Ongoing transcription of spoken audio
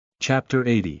Chapter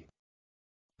 80.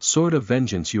 Sword of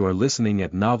Vengeance. You are listening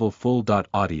at Novel Full.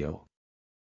 Audio.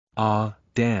 Ah,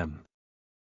 damn.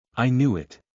 I knew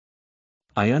it.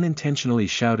 I unintentionally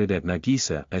shouted at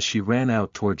Nagisa as she ran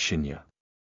out toward Shinya.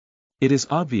 It is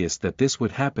obvious that this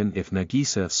would happen if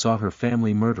Nagisa saw her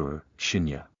family murderer,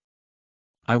 Shinya.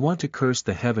 I want to curse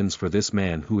the heavens for this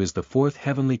man who is the fourth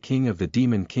heavenly king of the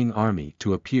Demon King army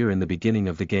to appear in the beginning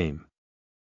of the game.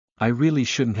 I really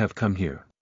shouldn't have come here.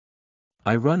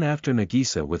 I run after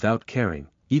Nagisa without caring,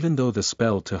 even though the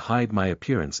spell to hide my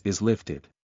appearance is lifted.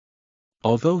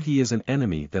 Although he is an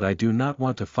enemy that I do not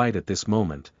want to fight at this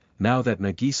moment, now that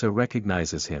Nagisa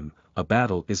recognizes him, a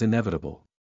battle is inevitable.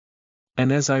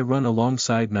 And as I run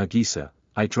alongside Nagisa,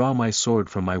 I draw my sword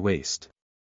from my waist.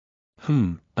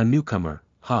 A newcomer,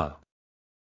 huh?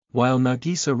 While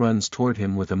Nagisa runs toward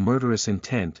him with a murderous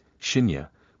intent, Shinya,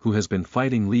 who has been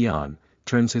fighting Leon,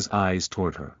 turns his eyes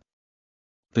toward her.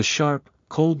 The sharp,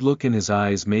 cold look in his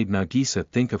eyes made Nagisa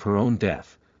think of her own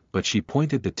death, but she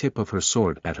pointed the tip of her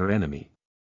sword at her enemy.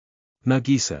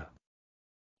 Nagisa.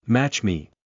 Match me.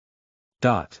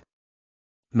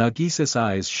 Nagisa's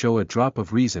eyes show a drop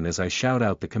of reason as I shout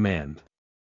out the command.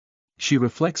 She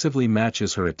reflexively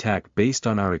matches her attack based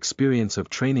on our experience of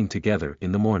training together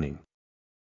in the morning.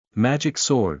 Magic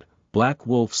Sword, Black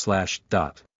Wolf /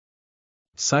 Saikai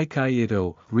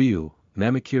Ito, Ryu,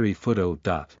 Namakiri Fudo.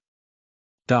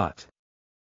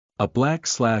 A black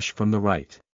slash from the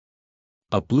right.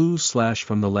 A blue slash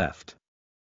from the left.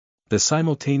 The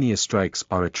simultaneous strikes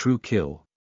are a true kill.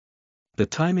 The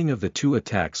timing of the two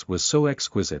attacks was so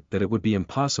exquisite that it would be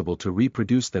impossible to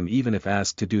reproduce them even if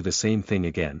asked to do the same thing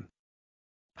again.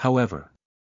 However.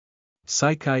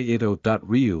 Saikai Ito.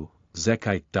 Ryu,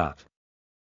 Zekai.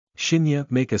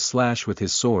 Shinya make a slash with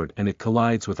his sword and it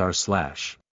collides with our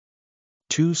slash.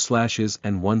 2 slashes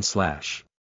and 1 slash.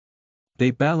 They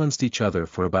balanced each other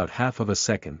for about half of a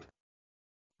second.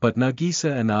 But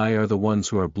Nagisa and I are the ones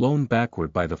who are blown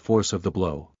backward by the force of the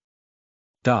blow.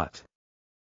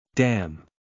 Damn.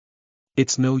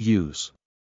 It's no use.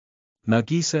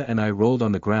 Nagisa and I rolled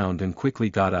on the ground and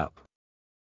quickly got up.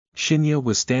 Shinya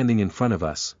was standing in front of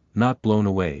us, not blown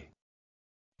away.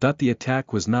 The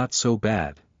attack was not so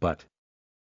bad, but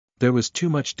there was too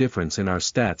much difference in our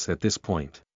stats at this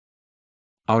point.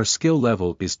 Our skill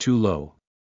level is too low.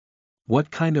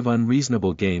 What kind of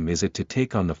unreasonable game is it to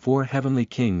take on the 4 heavenly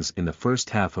kings in the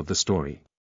first half of the story?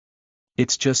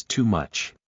 It's just too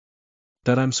much.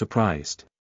 I'm surprised.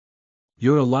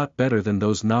 You're a lot better than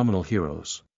those nominal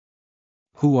heroes.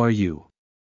 Who are you?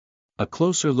 A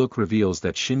closer look reveals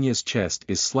that Shinya's chest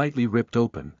is slightly ripped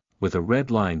open, with a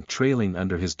red line trailing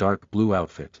under his dark blue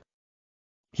outfit.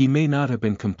 He may not have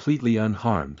been completely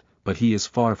unharmed, but he is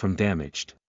far from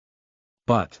damaged.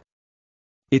 But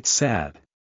it's sad.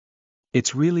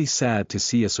 It's really sad to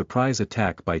see a surprise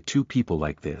attack by 2 people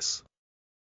like this.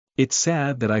 It's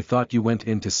sad that I thought you went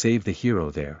in to save the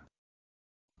hero there.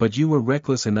 But you were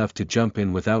reckless enough to jump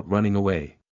in without running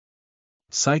away.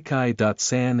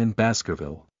 Saikai. In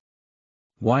Baskerville.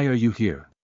 Why are you here?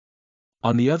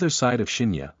 On the other side of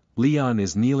Shinya, Leon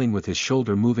is kneeling with his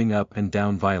shoulder moving up and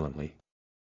down violently.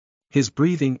 His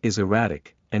breathing is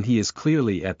erratic, and he is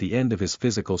clearly at the end of his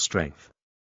physical strength.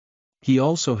 He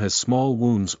also has small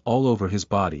wounds all over his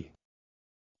body.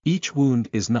 Each wound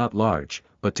is not large,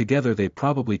 but together they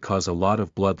probably cause a lot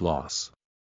of blood loss.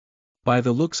 By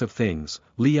the looks of things,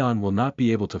 Leon will not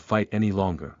be able to fight any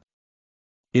longer.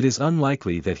 It is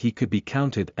unlikely that he could be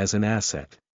counted as an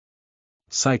asset.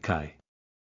 Saikai.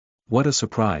 What a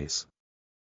surprise.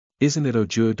 Isn't it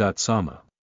Oju-sama?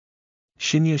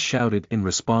 Shinya shouted in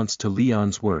response to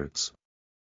Leon's words.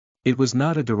 It was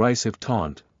not a derisive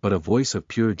taunt, but a voice of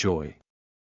pure joy.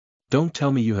 Don't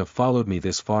tell me you have followed me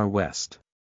this far west.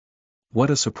 What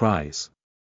a surprise.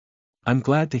 I'm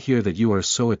glad to hear that you are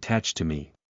so attached to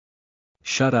me.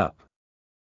 Shut up.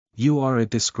 You are a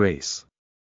disgrace.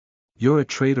 You're a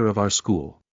traitor of our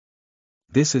school.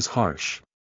 This is harsh.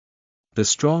 The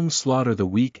strong slaughter the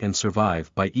weak and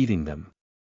survive by eating them.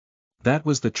 That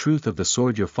was the truth of the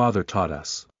sword your father taught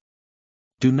us.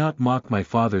 Do not mock my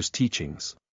father's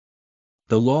teachings.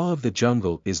 The law of the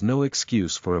jungle is no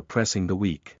excuse for oppressing the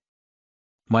weak.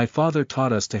 My father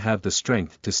taught us to have the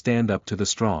strength to stand up to the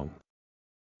strong.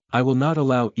 I will not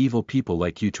allow evil people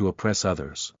like you to oppress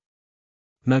others.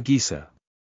 Nagisa.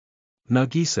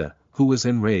 Nagisa, who was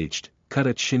enraged, cut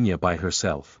at Shinya by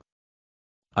herself.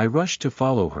 I rushed to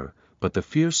follow her, but the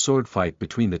fierce sword fight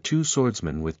between the 2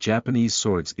 swordsmen with Japanese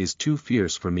swords is too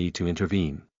fierce for me to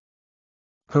intervene.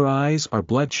 Her eyes are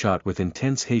bloodshot with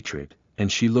intense hatred, and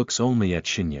she looks only at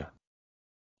Shinya.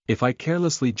 If I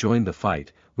carelessly joined the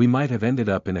fight, we might have ended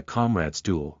up in a comrade's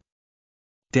duel.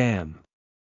 Damn.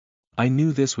 I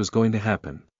knew this was going to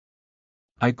happen.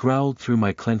 I growled through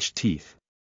my clenched teeth.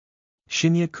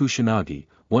 Shinya Kusanagi,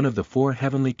 one of the 4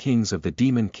 heavenly kings of the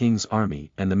Demon King's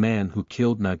army and the man who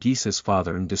killed Nagisa's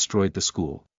father and destroyed the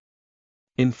school.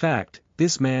 In fact,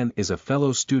 this man is a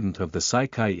fellow student of the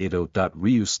Saikai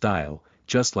Ido.Ryu style,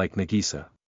 just like Nagisa.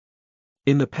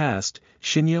 In the past,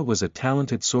 Shinya was a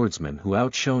talented swordsman who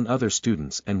outshone other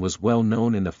students and was well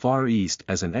known in the Far East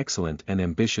as an excellent and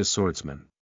ambitious swordsman.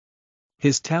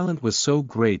 His talent was so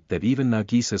great that even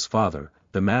Nagisa's father,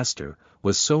 the master,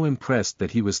 was so impressed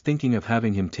that he was thinking of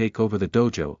having him take over the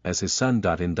dojo as his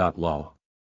son.in.law.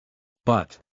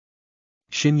 But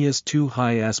Shinya's too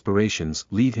high aspirations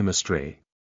lead him astray.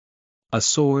 A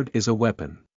sword is a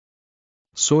weapon.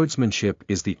 Swordsmanship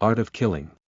is the art of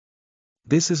killing.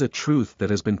 This is a truth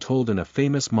that has been told in a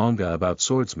famous manga about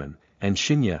swordsmen, and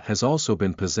Shinya has also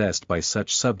been possessed by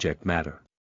such subject matter.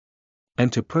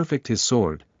 And to perfect his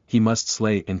sword, he must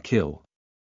slay and kill.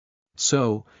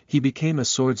 So, he became a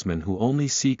swordsman who only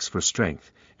seeks for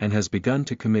strength, and has begun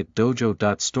to commit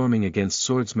dojo.storming against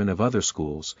swordsmen of other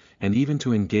schools, and even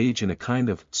to engage in a kind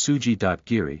of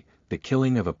suji.giri, the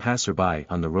killing of a passerby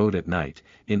on the road at night,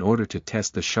 in order to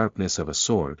test the sharpness of a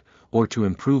sword, or to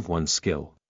improve one's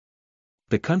skill.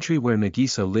 The country where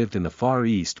Nagisa lived in the Far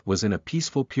East was in a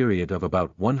peaceful period of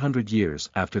about 100 years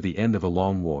after the end of a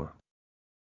long war.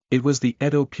 It was the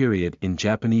Edo period in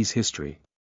Japanese history.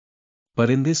 But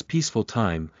in this peaceful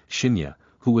time, Shinya,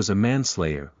 who was a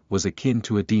manslayer, was akin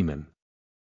to a demon.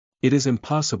 It is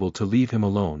impossible to leave him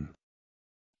alone.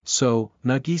 So,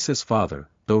 Nagisa's father,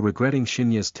 though regretting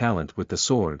Shinya's talent with the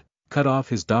sword, cut off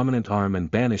his dominant arm and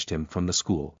banished him from the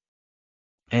school.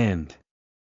 And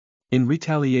in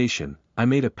retaliation, I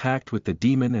made a pact with the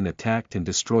demon and attacked and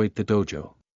destroyed the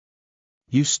dojo.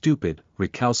 You stupid,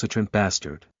 recalcitrant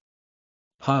bastard.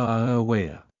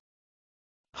 Ha-ah-ah-wea.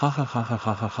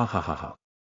 Ha-ha-ha-ha-ha-ha-ha-ha-ha.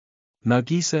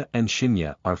 Nagisa and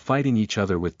Shinya are fighting each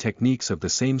other with techniques of the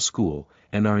same school,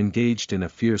 and are engaged in a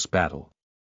fierce battle.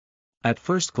 At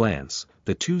first glance,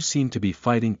 the two seem to be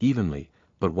fighting evenly,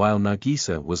 but while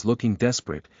Nagisa was looking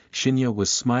desperate, Shinya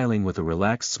was smiling with a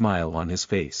relaxed smile on his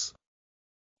face.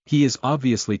 He is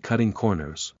obviously cutting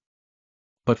corners.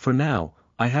 But for now,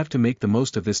 I have to make the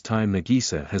most of this time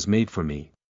Nagisa has made for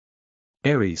me.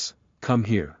 Ares, come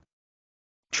here.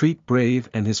 Treat Brave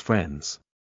and his friends.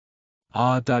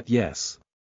 Yes.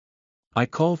 I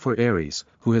call for Ares,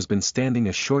 who has been standing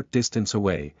a short distance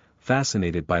away,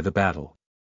 fascinated by the battle.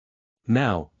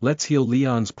 Now, let's heal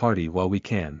Leon's party while we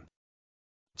can.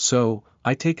 So,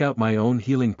 I take out my own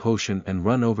healing potion and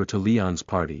run over to Leon's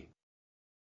party.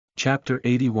 Chapter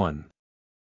 81.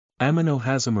 Amino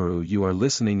Hazumaru, you are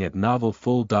listening at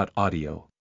novelfull.audio.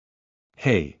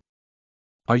 Hey!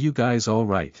 Are you guys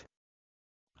alright?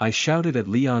 I shouted at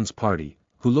Leon's party,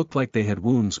 who looked like they had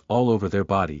wounds all over their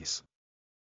bodies.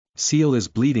 Seal is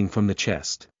bleeding from the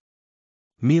chest.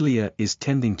 Melia is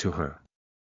tending to her.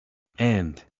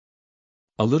 And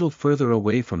a little further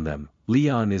away from them,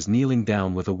 Leon is kneeling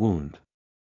down with a wound.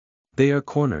 They are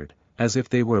cornered, as if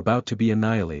they were about to be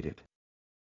annihilated.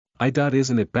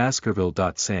 Isn't it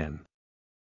Baskerville.san?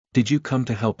 Did you come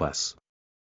to help us?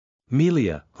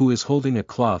 Melia, who is holding a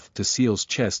cloth to Seal's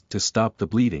chest to stop the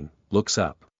bleeding, looks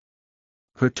up.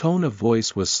 Her tone of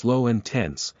voice was slow and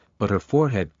tense, but her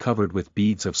forehead covered with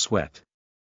beads of sweat.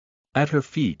 At her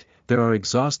feet, there are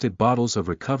exhausted bottles of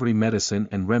recovery medicine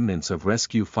and remnants of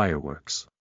rescue fireworks.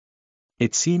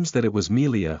 It seems that it was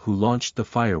Melia who launched the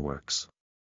fireworks.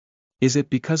 Is it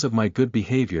because of my good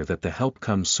behavior that the help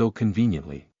comes so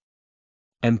conveniently?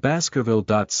 And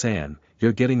Baskerville.san,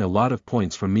 you're getting a lot of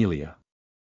points from Melia.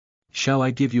 Shall I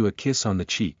give you a kiss on the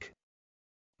cheek?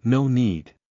 No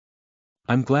need.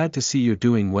 I'm glad to see you're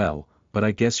doing well, but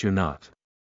I guess you're not.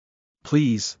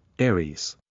 Please,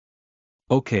 Ares.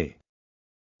 Okay.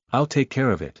 I'll take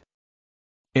care of it.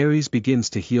 Ares begins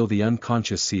to heal the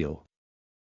unconscious Seal.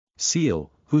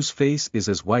 Seal, whose face is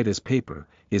as white as paper,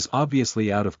 is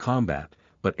obviously out of combat,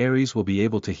 but Ares will be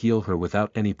able to heal her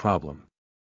without any problem.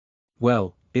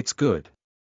 Well, it's good.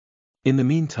 In the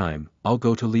meantime, I'll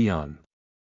go to Leon.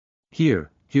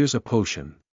 Here's a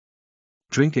potion.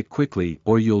 Drink it quickly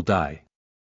or you'll die.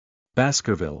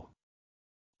 Baskerville.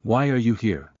 Why are you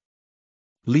here?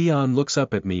 Leon looks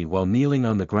up at me while kneeling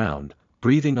on the ground,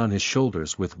 breathing on his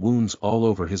shoulders with wounds all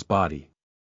over his body.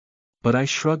 But I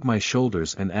shrug my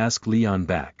shoulders and ask Leon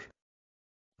back.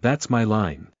 That's my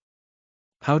line.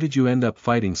 How did you end up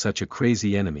fighting such a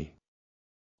crazy enemy?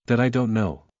 That I don't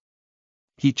know.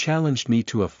 He challenged me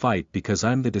to a fight because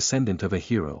I'm the descendant of a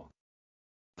hero.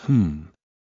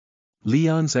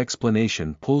 Leon's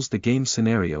explanation pulls the game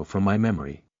scenario from my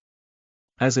memory.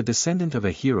 As a descendant of a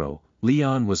hero,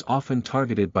 Leon was often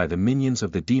targeted by the minions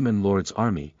of the Demon Lord's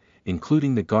army,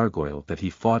 including the gargoyle that he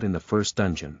fought in the first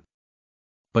dungeon.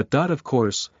 But of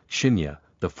course, Shinya,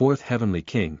 the fourth heavenly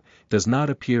king, does not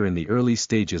appear in the early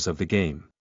stages of the game.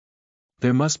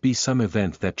 There must be some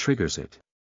event that triggers it.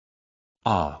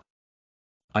 Ah!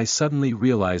 I suddenly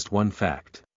realized one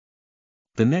fact.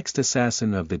 The next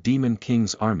assassin of the Demon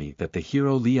King's army that the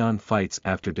hero Leon fights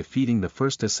after defeating the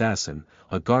first assassin,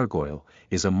 a gargoyle,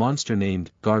 is a monster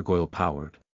named Gargoyle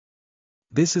Powered.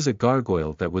 This is a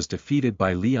gargoyle that was defeated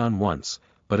by Leon once,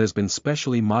 but has been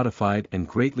specially modified and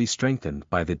greatly strengthened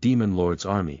by the Demon Lord's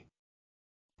army.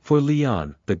 For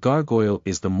Leon, the gargoyle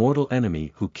is the mortal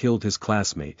enemy who killed his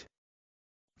classmate.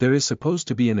 There is supposed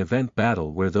to be an event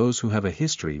battle where those who have a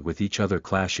history with each other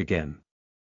clash again.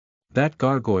 That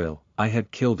gargoyle, I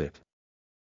had killed it.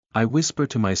 I whisper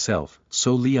to myself,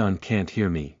 so Leon can't hear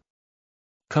me.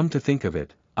 Come to think of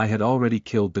it, I had already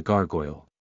killed the gargoyle.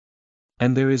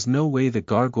 And there is no way the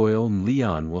gargoyle and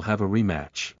Leon will have a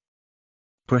rematch.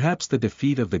 Perhaps the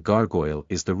defeat of the gargoyle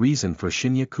is the reason for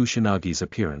Shinya Kusanagi's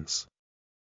appearance.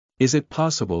 Is it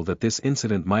possible that this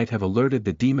incident might have alerted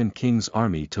the Demon King's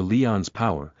army to Leon's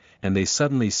power, and they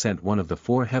suddenly sent one of the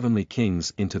four heavenly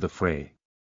kings into the fray?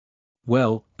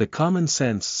 Well, the common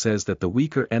sense says that the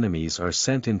weaker enemies are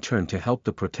sent in turn to help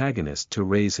the protagonist to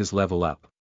raise his level up.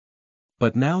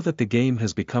 But now that the game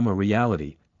has become a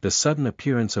reality, the sudden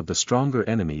appearance of the stronger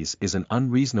enemies is an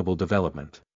unreasonable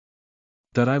development.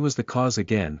 That I was the cause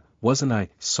again, wasn't I?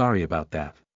 Sorry about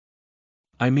that.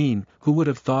 I mean, who would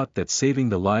have thought that saving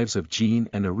the lives of Jean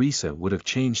and Arisa would have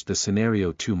changed the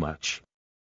scenario too much?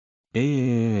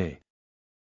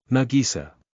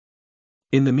 Nagisa.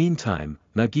 In the meantime,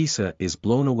 Nagisa is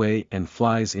blown away and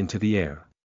flies into the air.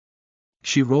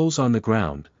 She rolls on the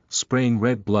ground, spraying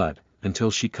red blood,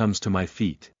 until she comes to my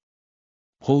feet.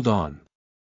 Hold on.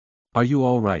 Are you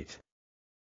all right?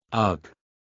 Ugh.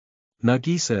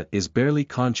 Nagisa is barely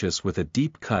conscious with a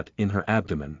deep cut in her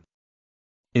abdomen.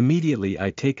 Immediately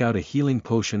I take out a healing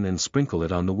potion and sprinkle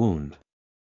it on the wound.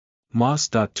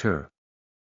 Moss.ter.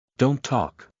 Don't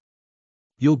talk.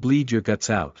 You'll bleed your guts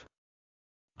out.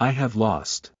 I have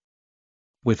lost.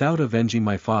 Without avenging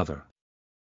my father.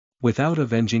 Without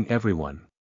avenging everyone.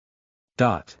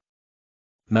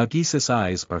 Nagisa's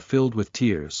eyes are filled with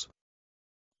tears.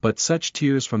 But such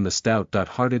tears from the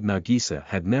stout-hearted Nagisa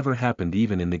had never happened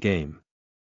even in the game.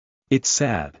 It's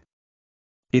sad.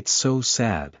 It's so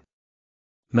sad.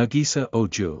 Nagisa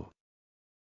Ojo-san.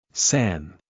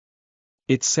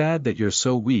 It's sad that you're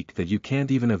so weak that you can't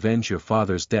even avenge your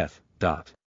father's death.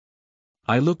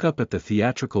 I look up at the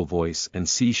theatrical voice and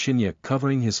see Shinya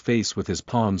covering his face with his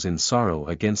palms in sorrow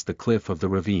against the cliff of the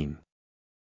ravine.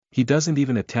 He doesn't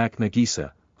even attack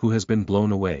Nagisa, who has been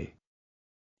blown away.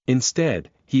 Instead,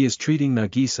 he is treating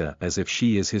Nagisa as if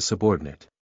she is his subordinate.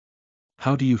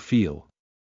 How do you feel?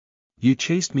 You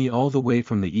chased me all the way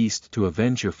from the east to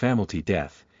avenge your family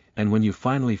death, and when you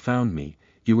finally found me,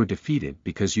 you were defeated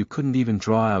because you couldn't even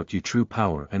draw out your true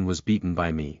power and was beaten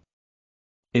by me.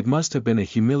 It must have been a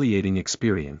humiliating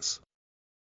experience.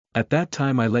 At that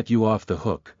time I let you off the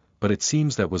hook, but it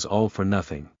seems that was all for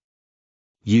nothing.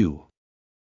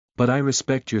 But I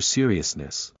respect your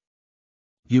seriousness.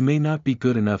 You may not be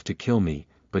good enough to kill me,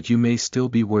 but you may still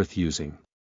be worth using.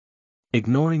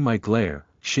 Ignoring my glare,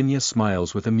 Shinya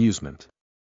smiles with amusement.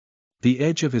 The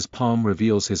edge of his palm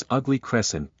reveals his ugly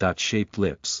crescent-shaped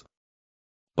lips.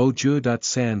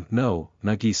 Ojo-san, no,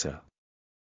 Nagisa.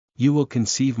 You will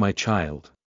conceive my child.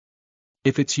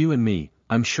 If it's you and me,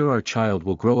 I'm sure our child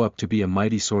will grow up to be a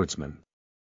mighty swordsman.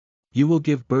 You will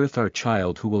give birth our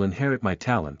child who will inherit my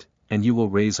talent, and you will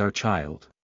raise our child.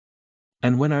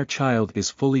 And when our child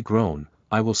is fully grown,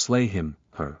 I will slay him,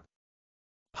 her.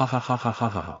 Ha ha ha ha ha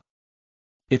ha ha.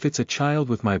 If it's a child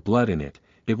with my blood in it,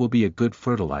 it will be a good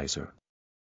fertilizer.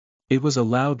 It was a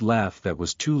loud laugh that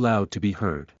was too loud to be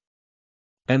heard.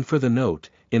 And for the note,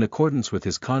 in accordance with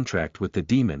his contract with the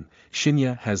demon,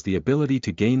 Shinya has the ability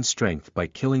to gain strength by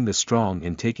killing the strong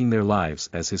and taking their lives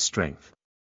as his strength.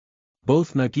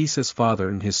 Both Nagisa's father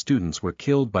and his students were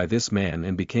killed by this man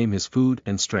and became his food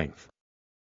and strength.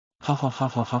 Ha ha ha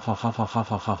ha ha ha ha ha ha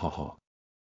ha ha ha ha.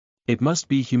 It must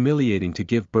be humiliating to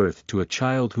give birth to a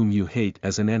child whom you hate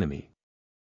as an enemy.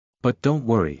 But don't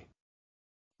worry.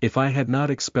 If I had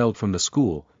not expelled from the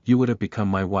school, you would have become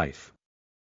my wife.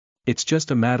 It's just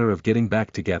a matter of getting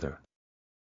back together.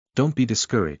 Don't be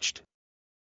discouraged.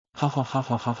 Ha ha ha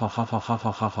ha ha ha ha ha ha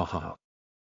ha ha ha ha.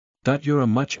 You're a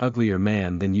much uglier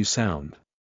man than you sound.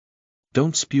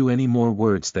 Don't spew any more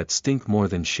words that stink more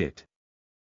than shit.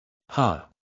 Ha.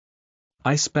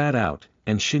 I spat out,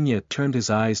 and Shinya turned his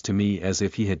eyes to me as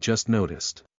if he had just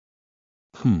noticed.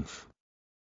 Humph.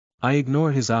 I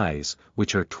ignore his eyes,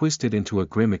 which are twisted into a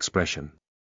grim expression.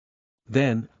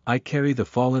 Then, I carry the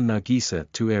fallen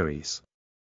Nagisa to Ares.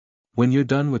 When you're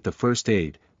done with the first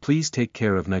aid, please take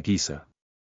care of Nagisa.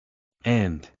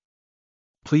 And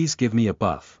please give me a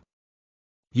buff.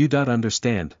 You don't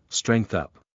understand, strength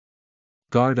up.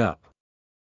 Guard up.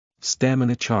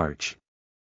 Stamina charge.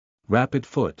 Rapid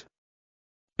foot.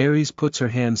 Ares puts her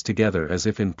hands together as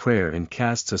if in prayer and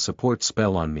casts a support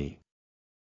spell on me.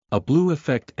 A blue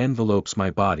effect envelopes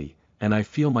my body, and I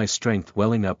feel my strength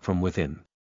welling up from within.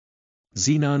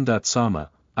 Zenon.sama,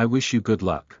 I wish you good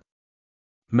luck.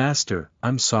 Master,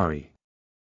 I'm sorry.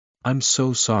 I'm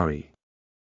so sorry.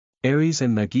 Ares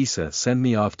and Nagisa send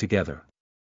me off together.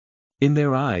 In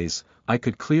their eyes, I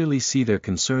could clearly see their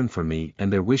concern for me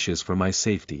and their wishes for my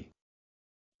safety.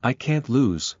 I can't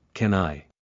lose, can I?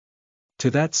 To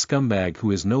that scumbag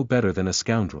who is no better than a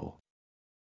scoundrel.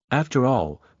 After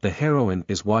all, the heroine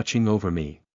is watching over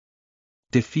me.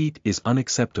 Defeat is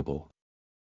unacceptable.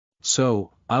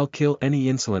 So, I'll kill any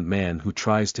insolent man who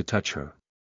tries to touch her.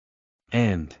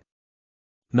 And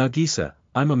Nagisa,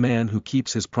 I'm a man who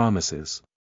keeps his promises.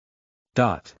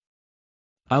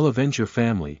 I'll avenge your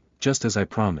family, just as I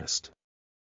promised.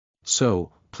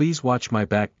 So, please watch my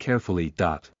back carefully.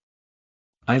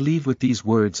 I leave with these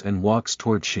words and walks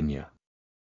toward Shinya.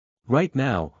 Right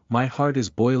now, my heart is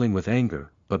boiling with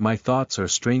anger, but my thoughts are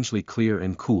strangely clear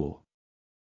and cool.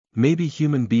 Maybe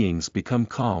human beings become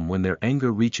calm when their anger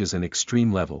reaches an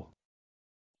extreme level.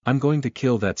 I'm going to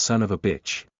kill that son of a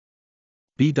bitch.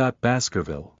 B.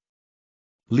 Baskerville.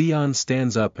 Leon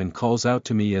stands up and calls out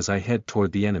to me as I head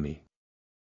toward the enemy.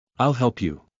 I'll help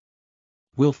you.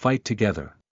 We'll fight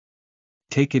together.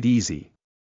 Take it easy.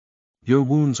 Your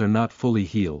wounds are not fully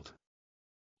healed.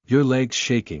 Your legs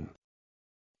shaking.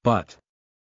 But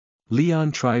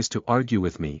Leon tries to argue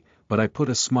with me, but I put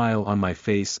a smile on my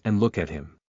face and look at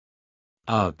him.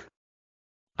 Ugh.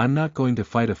 I'm not going to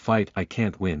fight a fight I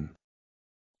can't win.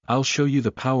 I'll show you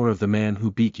the power of the man who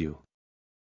beat you.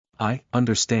 I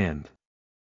understand.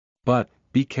 But,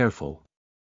 be careful.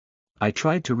 I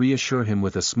tried to reassure him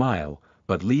with a smile,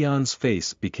 but Leon's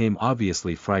face became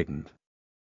obviously frightened.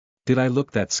 Did I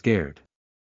look that scared?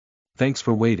 Thanks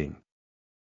for waiting.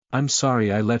 I'm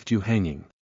sorry I left you hanging.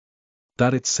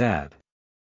 It's sad.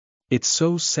 It's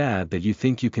so sad that you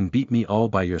think you can beat me all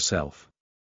by yourself.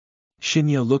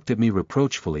 Shinya looked at me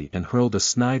reproachfully and hurled a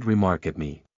snide remark at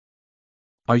me.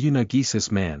 Are you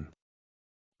Nagisa's man?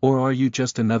 Or are you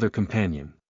just another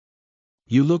companion?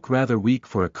 You look rather weak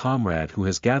for a comrade who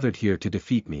has gathered here to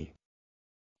defeat me.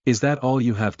 Is that all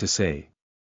you have to say?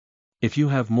 If you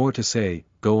have more to say,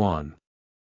 go on.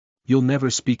 You'll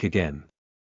never speak again.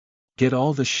 Get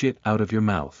all the shit out of your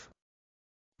mouth.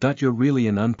 You're really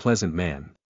an unpleasant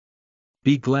man.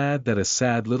 Be glad that a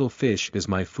sad little fish is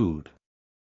my food.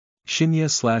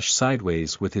 Shinya slashed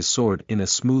sideways with his sword in a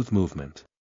smooth movement.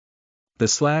 The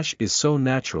slash is so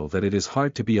natural that it is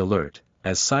hard to be alert,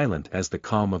 as silent as the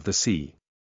calm of the sea.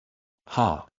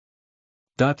 Ha!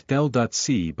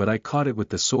 C, but I caught it with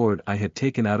the sword I had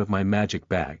taken out of my magic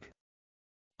bag.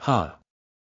 Ha!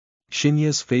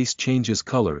 Shinya's face changes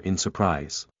color in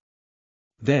surprise.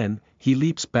 Then, he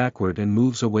leaps backward and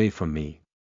moves away from me.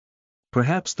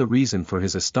 Perhaps the reason for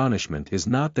his astonishment is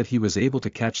not that he was able to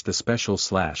catch the special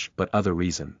slash but other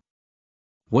reason.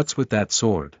 What's with that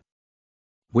sword?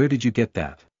 Where did you get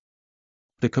that?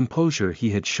 The composure he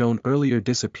had shown earlier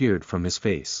disappeared from his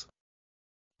face.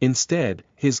 Instead,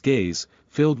 his gaze,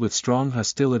 filled with strong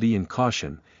hostility and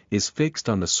caution, is fixed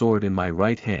on the sword in my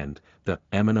right hand, the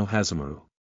Amano Hazumaru.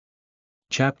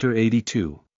 Chapter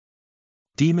 82.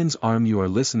 Demon's Arm. You are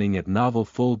listening at Novel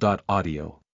Full.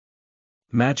 Audio.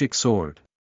 Magic Sword.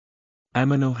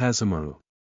 Amano Hazumaru.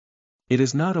 It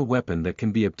is not a weapon that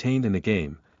can be obtained in a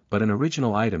game, but an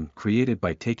original item created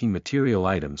by taking material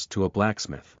items to a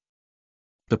blacksmith.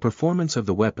 The performance of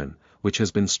the weapon, which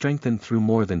has been strengthened through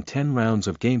more than 10 rounds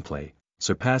of gameplay,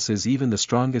 surpasses even the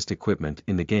strongest equipment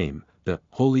in the game, the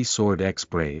Holy Sword X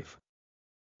Brave.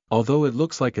 Although it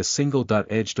looks like a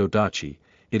single-edged odachi,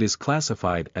 it is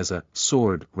classified as a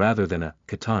sword rather than a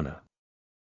katana.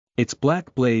 Its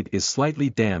black blade is slightly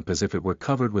damp as if it were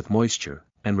covered with moisture,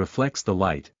 and reflects the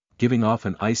light, giving off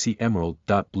an icy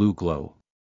emerald-blue glow.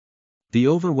 The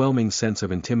overwhelming sense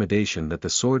of intimidation that the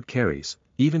sword carries,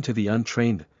 even to the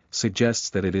untrained, suggests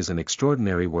that it is an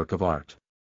extraordinary work of art.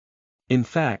 In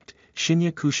fact,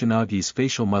 Shinya Kusanagi's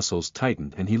facial muscles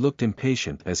tightened and he looked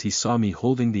impatient as he saw me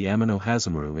holding the Amano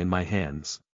Hazumaru in my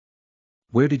hands.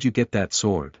 Where did you get that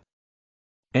sword?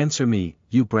 Answer me,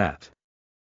 you brat.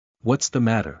 What's the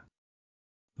matter?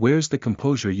 Where's the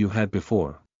composure you had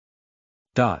before?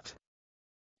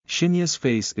 Shinya's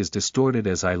face is distorted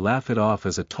as I laugh it off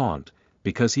as a taunt,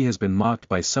 because he has been mocked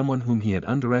by someone whom he had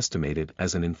underestimated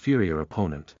as an inferior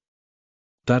opponent.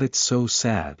 It's so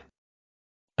sad.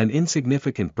 An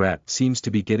insignificant brat seems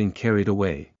to be getting carried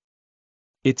away.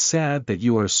 It's sad that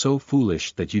you are so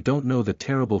foolish that you don't know the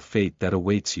terrible fate that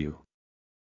awaits you.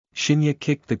 Shinya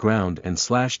kicked the ground and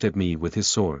slashed at me with his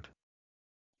sword.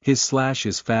 His slash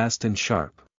is fast and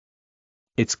sharp.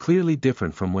 It's clearly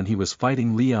different from when he was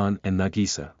fighting Leon and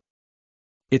Nagisa.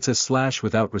 It's a slash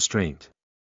without restraint.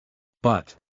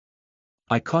 But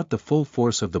I caught the full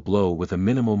force of the blow with a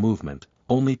minimal movement,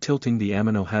 only tilting the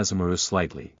Amino Hazumaru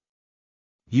slightly.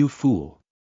 You fool.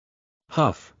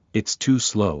 Huff, it's too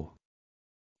slow.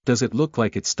 Does it look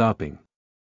like it's stopping?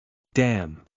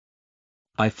 Damn.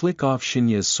 I flick off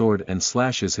Shinya's sword and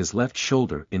slashes his left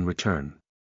shoulder in return.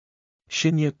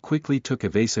 Shinya quickly took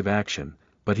evasive action,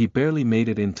 but he barely made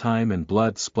it in time and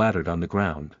blood splattered on the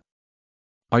ground.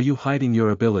 Are you hiding your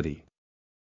ability?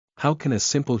 How can a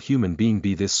simple human being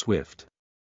be this swift?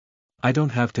 I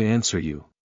don't have to answer you.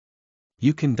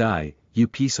 You can die, you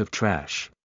piece of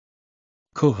trash.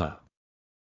 Koha.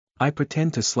 I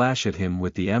pretend to slash at him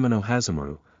with the Amino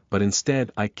Hazumaru, but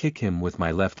instead I kick him with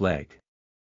my left leg.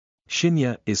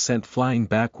 Shinya is sent flying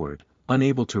backward,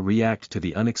 unable to react to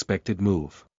the unexpected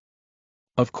move.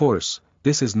 Of course,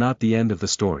 this is not the end of the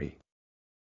story.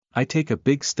 I take a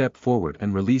big step forward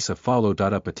and release a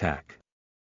follow-up attack.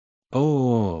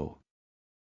 Oh!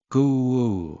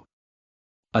 Goo!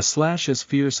 A slash as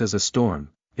fierce as a storm.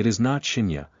 It is not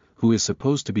Shinya, who is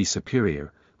supposed to be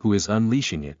superior, who is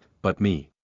unleashing it, but me.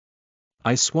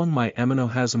 I swung my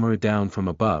Amino Hazumaru down from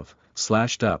above,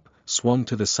 slashed up, swung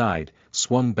to the side,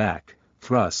 swung back,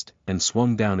 thrust, and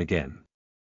swung down again.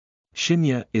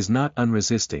 Shinya is not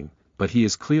unresisting, but he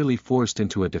is clearly forced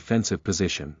into a defensive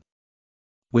position.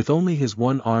 With only his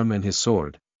one arm and his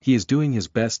sword, he is doing his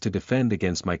best to defend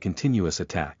against my continuous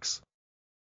attacks.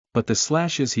 But the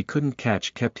slashes he couldn't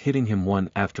catch kept hitting him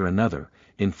one after another,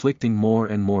 inflicting more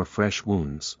and more fresh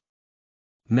wounds.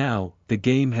 Now, the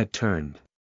game had turned.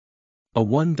 A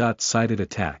one-sided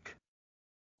attack.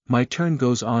 My turn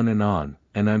goes on,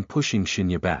 and I'm pushing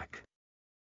Shinya back.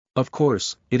 Of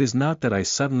course, it is not that I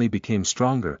suddenly became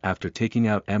stronger after taking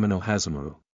out Amino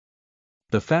Hazumaru.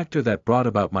 The factor that brought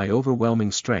about my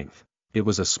overwhelming strength, it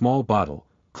was a small bottle,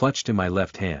 clutched in my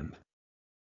left hand.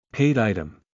 Paid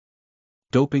item.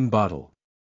 Doping bottle.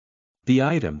 The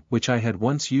item, which I had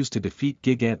once used to defeat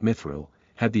Gigant Mithril,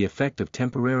 had the effect of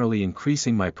temporarily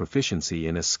increasing my proficiency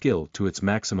in a skill to its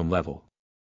maximum level.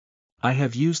 I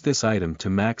have used this item to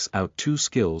max out 2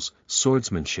 skills,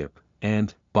 swordsmanship,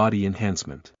 and body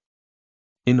enhancement.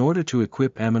 In order to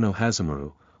equip Amino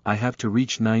Hazumaru, I have to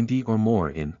reach 90 or more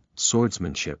in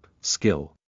swordsmanship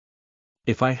skill.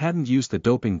 If I hadn't used the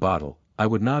doping bottle, I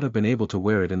would not have been able to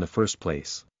wear it in the first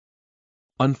place.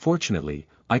 Unfortunately,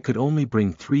 I could only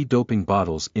bring 3 doping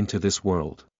bottles into this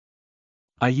world.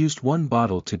 I used 1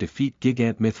 bottle to defeat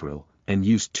Gigant Mithril, and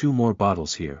used 2 more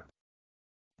bottles here.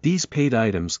 These paid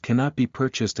items cannot be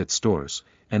purchased at stores,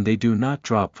 and they do not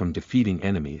drop from defeating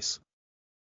enemies.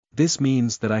 This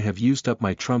means that I have used up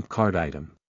my trump card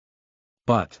item.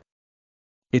 But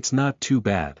it's not too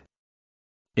bad.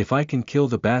 If I can kill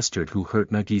the bastard who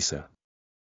hurt Nagisa.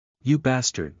 You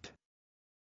bastard.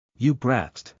 You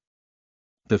brat.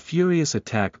 The furious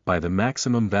attack by the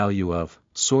maximum value of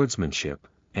swordsmanship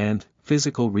and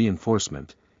physical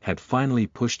reinforcement had finally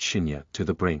pushed Shinya to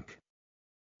the brink.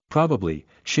 Probably,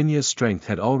 Shinya's strength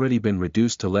had already been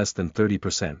reduced to less than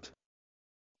 30%.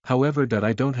 However,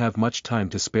 I don't have much time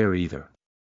to spare either.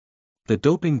 The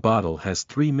doping bottle has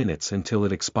 3 minutes until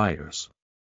it expires.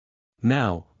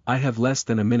 Now, I have less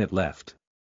than a minute left.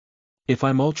 If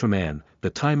I'm Ultraman, the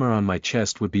timer on my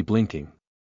chest would be blinking.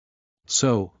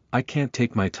 So, I can't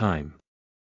take my time.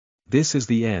 This is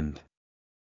the end.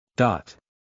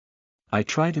 I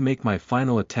try to make my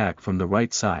final attack from the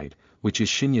right side, which is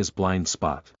Shinya's blind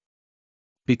spot.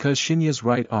 Because Shinya's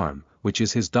right arm, which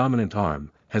is his dominant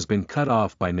arm, has been cut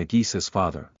off by Nagisa's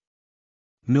father.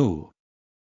 No!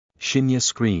 Shinya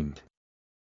screamed.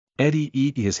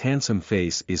 His handsome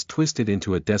face is twisted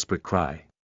into a desperate cry.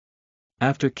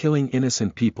 After killing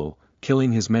innocent people,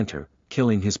 killing his mentor,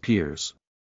 killing his peers.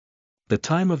 The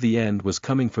time of the end was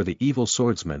coming for the evil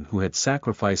swordsman who had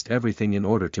sacrificed everything in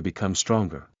order to become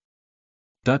stronger.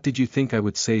 Did you think I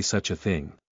would say such a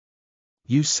thing?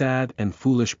 You sad and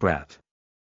foolish brat.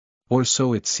 Or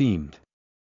so it seemed.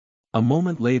 A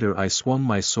moment later I swung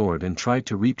my sword and tried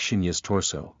to reap Shinya's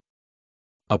torso.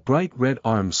 A bright red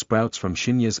arm sprouts from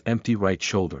Shinya's empty right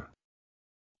shoulder.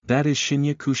 That is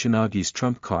Shinya Kusanagi's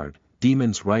trump card,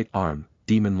 Demon's Right Arm,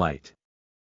 Demon Light.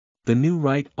 The new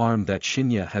right arm that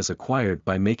Shinya has acquired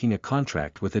by making a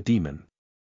contract with a demon.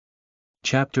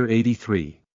 Chapter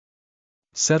 83.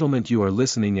 Settlement. You are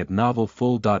listening at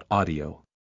novelfull.audio.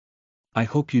 I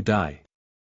hope you die.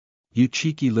 You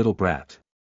cheeky little brat.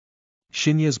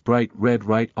 Shinya's bright red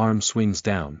right arm swings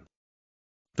down.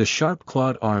 The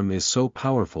sharp-clawed arm is so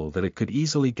powerful that it could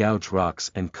easily gouge rocks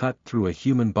and cut through a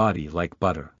human body like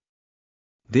butter.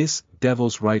 This,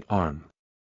 devil's right arm.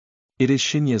 It is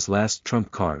Shinya's last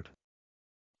trump card.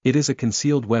 It is a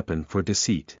concealed weapon for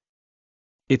deceit.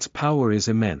 Its power is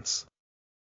immense.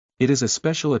 It is a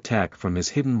special attack from his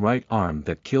hidden right arm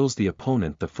that kills the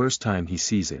opponent the first time he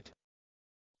sees it.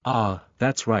 Ah,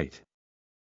 that's right.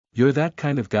 You're that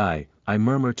kind of guy, I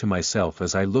murmur to myself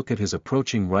as I look at his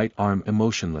approaching right arm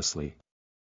emotionlessly.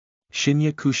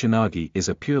 Shinya Kusanagi is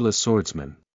a peerless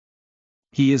swordsman.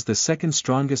 He is the second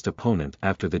strongest opponent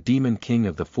after the Demon King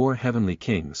of the Four Heavenly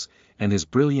Kings, and his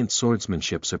brilliant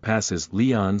swordsmanship surpasses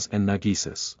Leon's and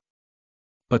Nagisa's.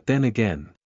 But then again,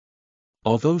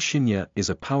 although Shinya is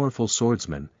a powerful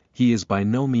swordsman, he is by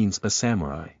no means a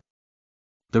samurai.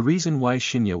 The reason why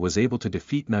Shinya was able to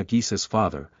defeat Nagisa's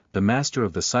father, the master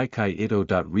of the Saikai Ito.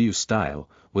 Ryu style,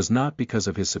 was not because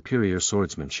of his superior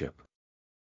swordsmanship.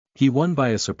 He won by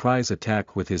a surprise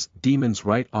attack with his demon's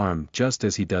right arm just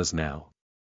as he does now.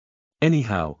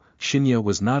 Anyhow, Shinya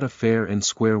was not a fair and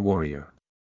square warrior.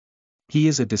 He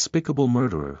is a despicable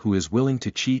murderer who is willing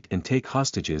to cheat and take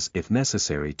hostages if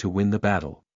necessary to win the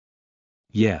battle.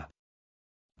 Yeah.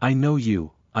 I know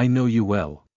you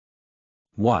well.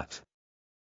 What?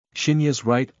 Shinya's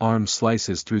right arm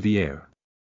slices through the air.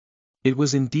 It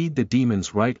was indeed the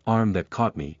demon's right arm that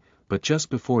caught me, but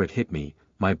just before it hit me,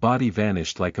 my body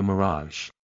vanished like a mirage.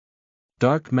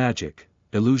 Dark magic,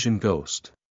 illusion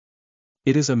ghost.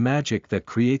 It is a magic that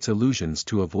creates illusions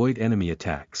to avoid enemy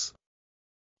attacks.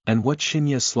 And what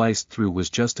Shinya sliced through was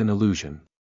just an illusion.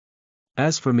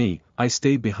 As for me, I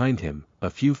stayed behind him, a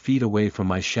few feet away from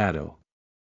my shadow.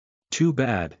 Too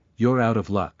bad, you're out of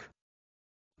luck.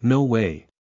 No way.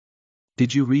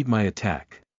 Did you read my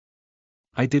attack?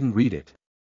 I didn't read it.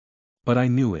 But I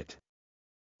knew it.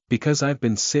 Because I've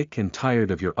been sick and tired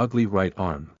of your ugly right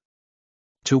arm.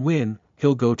 To win,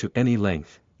 he'll go to any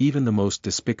length, even the most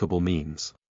despicable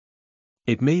means.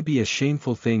 It may be a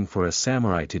shameful thing for a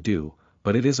samurai to do,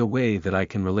 but it is a way that I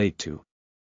can relate to.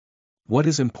 What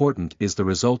is important is the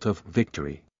result of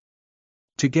victory.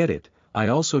 To get it, I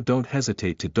also don't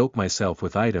hesitate to dope myself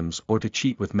with items or to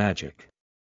cheat with magic.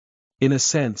 In a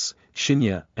sense,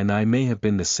 Shinya and I may have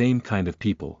been the same kind of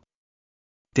people.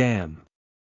 Damn.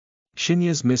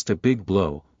 Shinya's missed a big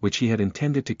blow, which he had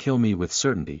intended to kill me with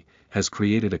certainty, has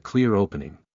created a clear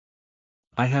opening.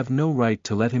 I have no right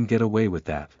to let him get away with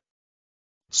that.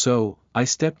 So, I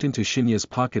stepped into Shinya's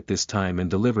pocket this time and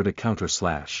delivered a counter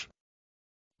slash.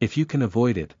 If you can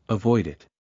avoid it, avoid it.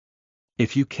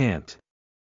 If you can't,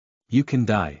 you can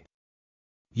die.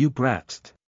 You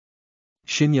brat.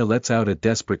 Shinya lets out a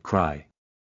desperate cry.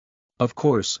 Of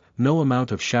course, no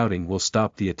amount of shouting will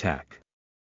stop the attack.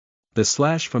 The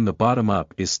slash from the bottom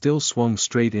up is still swung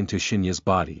straight into Shinya's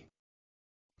body.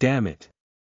 Damn it.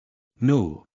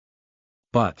 No.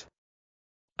 But,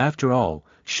 after all,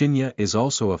 Shinya is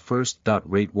also a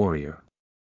first-rate warrior.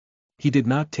 He did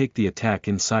not take the attack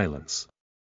in silence.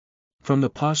 From the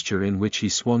posture in which he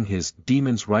swung his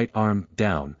demon's right arm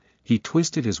down, he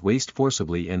twisted his waist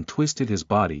forcibly and twisted his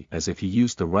body as if he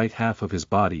used the right half of his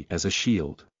body as a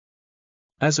shield.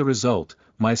 As a result,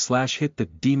 my slash hit the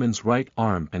demon's right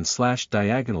arm and slashed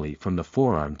diagonally from the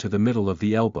forearm to the middle of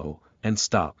the elbow, and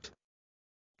stopped.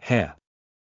 Heh.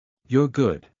 You're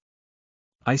good.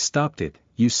 I stopped it,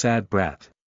 you sad brat.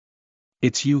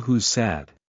 It's you who's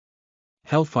sad.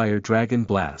 Hellfire Dragon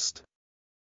Blast.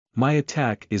 My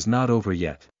attack is not over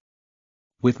yet.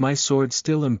 With my sword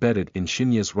still embedded in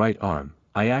Shinya's right arm,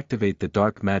 I activate the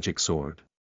dark magic sword.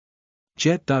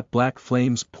 Jet. Black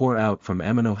flames pour out from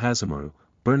Amino Hazumaru,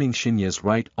 burning Shinya's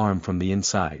right arm from the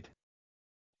inside.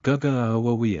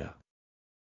 Guga-awawiya.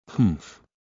 Humph.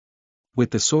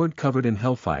 With the sword covered in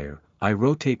hellfire, I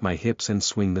rotate my hips and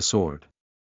swing the sword.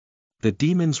 The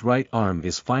demon's right arm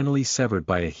is finally severed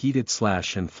by a heated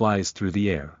slash and flies through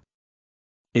the air.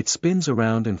 It spins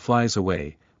around and flies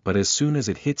away, but as soon as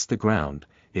it hits the ground,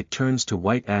 it turns to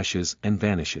white ashes and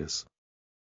vanishes.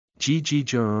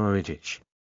 Gg.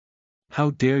 How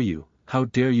dare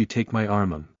you take my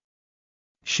arm?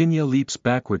 Shinya leaps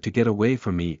backward to get away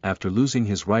from me after losing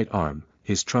his right arm,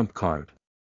 his trump card.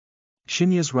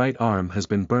 Shinya's right arm has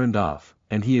been burned off,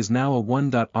 and he is now a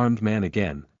one-armed man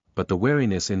again, but the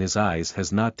wariness in his eyes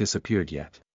has not disappeared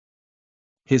yet.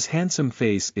 His handsome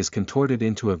face is contorted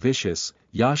into a vicious,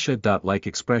 Yasha-like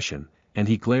expression, and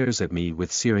he glares at me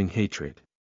with searing hatred.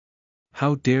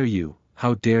 How dare you,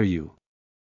 how dare you?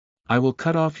 I will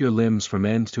cut off your limbs from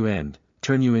end to end,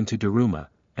 turn you into Daruma,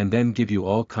 and then give you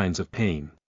all kinds of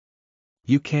pain.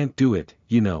 You can't do it,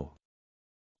 you know.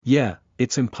 Yeah,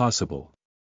 it's impossible.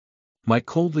 My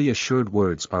coldly assured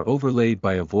words are overlaid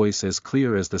by a voice as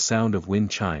clear as the sound of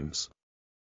wind chimes.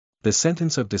 The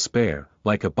sentence of despair,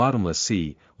 like a bottomless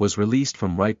sea, was released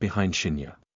from right behind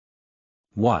Shinya.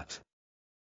 What?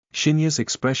 Shinya's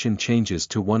expression changes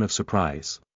to one of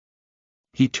surprise.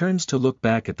 He turns to look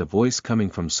back at the voice coming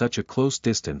from such a close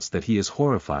distance that he is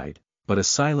horrified, but a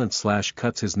silent slash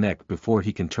cuts his neck before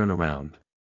he can turn around.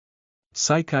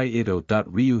 Saikai Ito.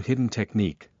 Ryu hidden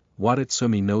technique,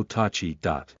 Watatsumi no Tachi.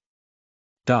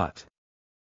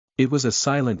 It was a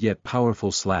silent yet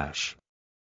powerful slash.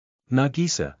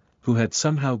 Nagisa, who had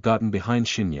somehow gotten behind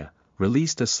Shinya,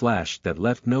 released a slash that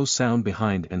left no sound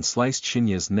behind and sliced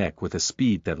Shinya's neck with a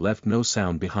speed that left no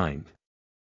sound behind.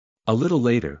 A little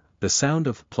later, the sound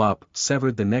of plop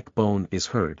severed the neck bone is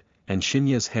heard, and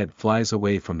Shinya's head flies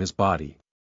away from his body.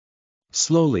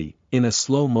 Slowly, in a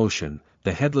slow motion,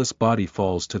 the headless body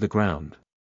falls to the ground.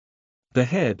 The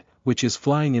head, which is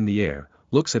flying in the air,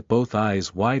 looks at both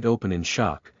eyes wide open in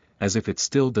shock, as if it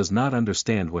still does not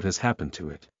understand what has happened to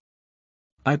it.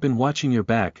 I've been watching your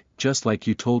back, just like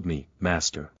you told me,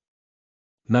 Master.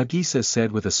 Nagisa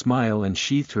said with a smile and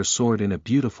sheathed her sword in a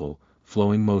beautiful,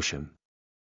 flowing motion.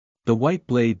 The white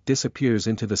blade disappears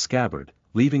into the scabbard,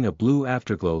 leaving a blue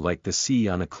afterglow like the sea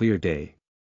on a clear day.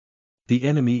 The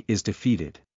enemy is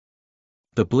defeated.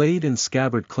 The blade and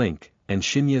scabbard clink, and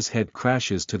Shinya's head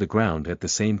crashes to the ground at the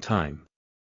same time.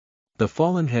 The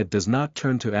fallen head does not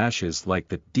turn to ashes like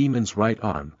the demon's right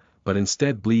arm, but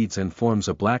instead bleeds and forms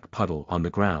a black puddle on the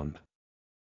ground.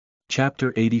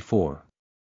 Chapter 84.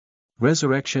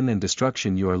 Resurrection and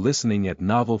Destruction. You are listening at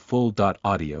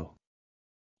novelfull.audio.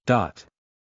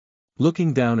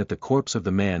 Looking down at the corpse of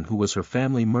the man who was her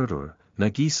family murderer,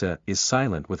 Nagisa is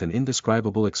silent with an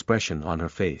indescribable expression on her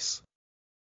face.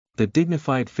 The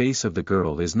dignified face of the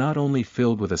girl is not only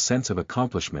filled with a sense of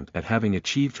accomplishment at having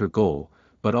achieved her goal,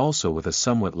 but also with a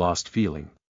somewhat lost feeling.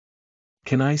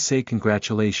 Can I say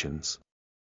congratulations,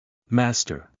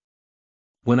 Master?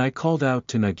 When I called out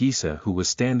to Nagisa, who was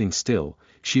standing still,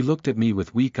 she looked at me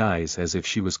with weak eyes as if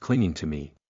she was clinging to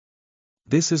me.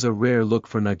 This is a rare look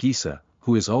for Nagisa,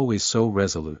 who is always so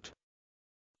resolute.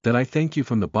 That I thank you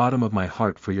from the bottom of my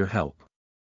heart for your help.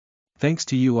 Thanks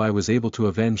to you I was able to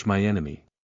avenge my enemy.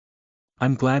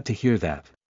 I'm glad to hear that.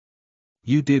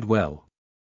 You did well.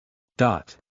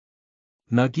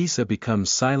 Nagisa becomes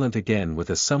silent again with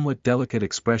a somewhat delicate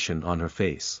expression on her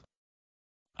face.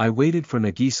 I waited for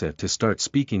Nagisa to start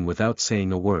speaking without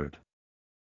saying a word.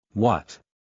 What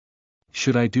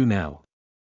should I do now?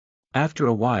 After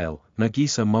a while,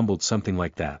 Nagisa mumbled something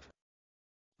like that.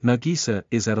 Nagisa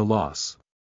is at a loss.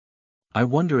 I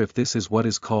wonder if this is what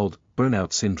is called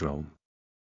burnout syndrome.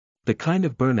 The kind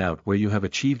of burnout where you have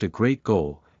achieved a great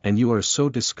goal, and you are so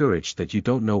discouraged that you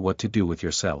don't know what to do with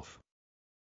yourself.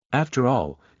 After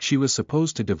all, she was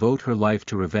supposed to devote her life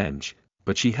to revenge,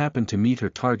 but she happened to meet her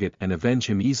target and avenge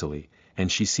him easily, and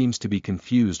she seems to be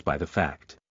confused by the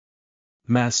fact.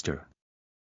 Master,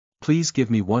 please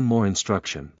give me one more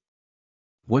instruction.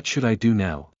 What should I do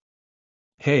now?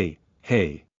 Hey.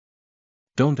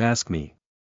 Don't ask me.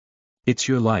 It's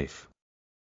your life.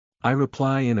 I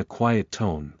reply in a quiet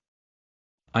tone.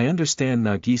 I understand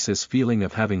Nagisa's feeling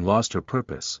of having lost her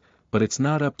purpose, but it's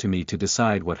not up to me to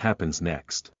decide what happens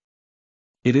next.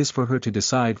 It is for her to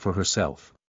decide for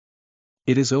herself.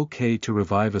 It is okay to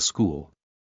revive a school.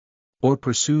 Or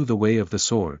pursue the way of the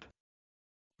sword.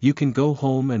 You can go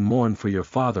home and mourn for your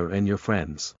father and your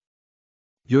friends.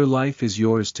 Your life is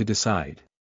yours to decide.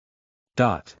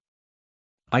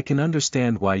 I can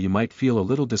understand why you might feel a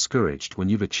little discouraged when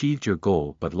you've achieved your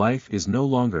goal, but life is no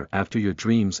longer after your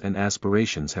dreams and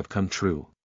aspirations have come true.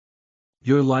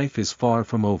 Your life is far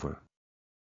from over.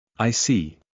 I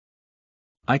see.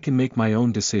 I can make my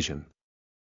own decision.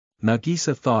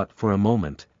 Nagisa thought for a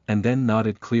moment, and then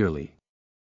nodded clearly.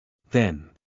 Then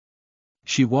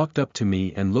she walked up to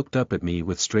me and looked up at me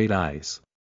with straight eyes.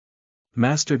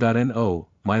 Master. No,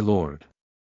 my lord.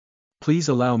 Please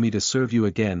allow me to serve you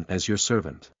again as your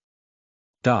servant.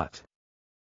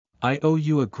 I owe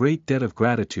you a great debt of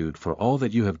gratitude for all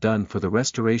that you have done for the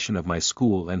restoration of my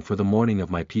school and for the mourning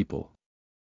of my people.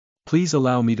 Please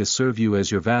allow me to serve you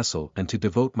as your vassal and to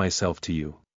devote myself to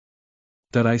you.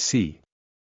 I see.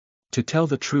 To tell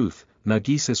the truth,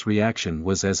 Nagisa's reaction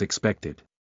was as expected.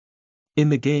 In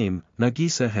the game,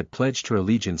 Nagisa had pledged her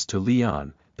allegiance to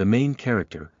Leon, the main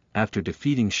character, after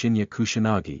defeating Shinya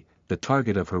Kusanagi, the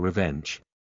target of her revenge.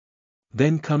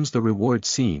 Then comes the reward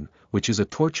scene, which is a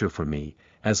torture for me,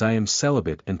 as I am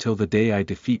celibate until the day I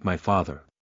defeat my father.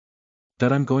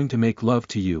 That I'm going to make love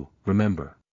to you,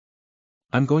 remember.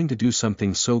 I'm going to do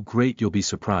something so great you'll be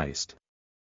surprised.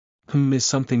 Is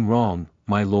something wrong,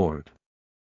 my lord?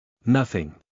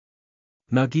 Nothing.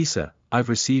 Nagisa, I've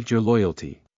received your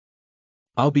loyalty.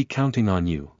 I'll be counting on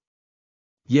you.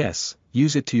 Yes,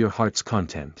 use it to your heart's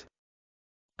content.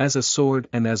 As a sword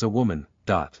and as a woman, ...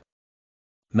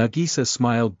 Nagisa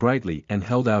smiled brightly and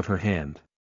held out her hand.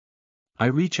 I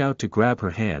reach out to grab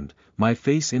her hand, my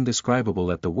face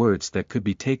indescribable at the words that could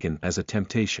be taken as a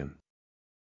temptation.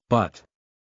 But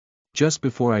just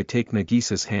before I take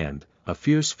Nagisa's hand, a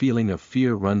fierce feeling of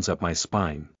fear runs up my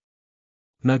spine.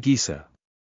 Nagisa.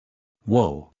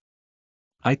 Whoa.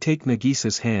 I take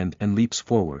Nagisa's hand and leaps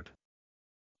forward.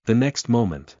 The next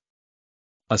moment,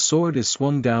 a sword is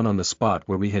swung down on the spot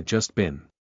where we had just been.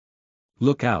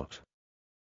 Look out.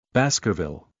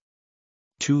 Baskerville.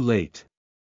 Too late.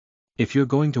 If you're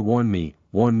going to warn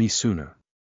me sooner.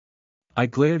 I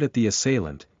glared at the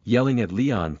assailant, yelling at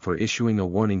Leon for issuing a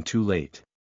warning too late.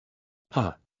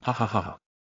 Ha ha ha.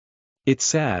 It's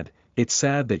sad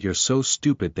that you're so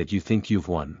stupid that you think you've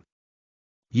won.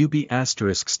 You be ****.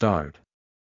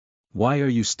 Why are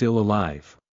you still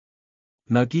alive?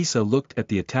 Nagisa looked at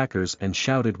the attackers and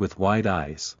shouted with wide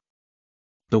eyes.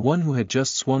 The one who had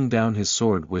just swung down his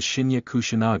sword was Shinya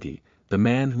Kusanagi, the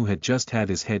man who had just had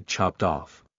his head chopped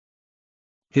off.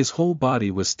 His whole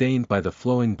body was stained by the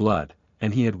flowing blood,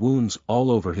 and he had wounds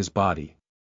all over his body.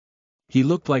 He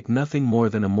looked like nothing more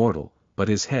than a mortal, but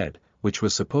his head, which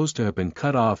was supposed to have been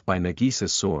cut off by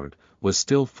Nagisa's sword, was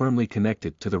still firmly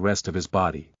connected to the rest of his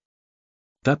body.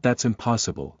 That's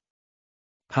impossible.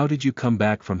 How did you come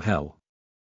back from hell?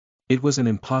 It was an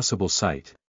impossible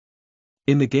sight.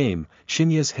 In the game,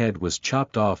 Shinya's head was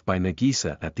chopped off by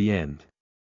Nagisa at the end.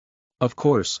 Of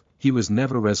course, he was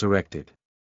never resurrected.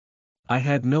 I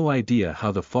had no idea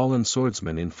how the fallen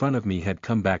swordsman in front of me had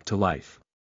come back to life.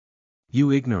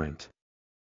 You ignorant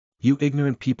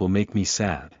people make me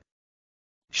sad.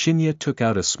 Shinya took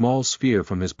out a small sphere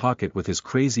from his pocket with his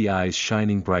crazy eyes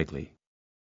shining brightly.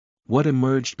 What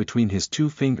emerged between his two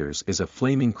fingers is a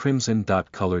flaming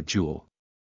crimson-colored jewel.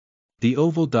 The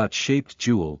oval dot-shaped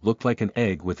jewel looked like an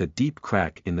egg with a deep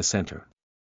crack in the center.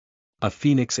 A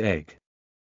phoenix egg.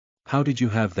 How did you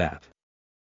have that?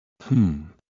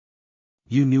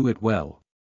 You knew it well.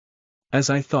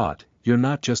 As I thought, you're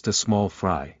not just a small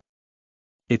fry.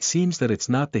 It seems that it's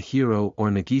not the hero or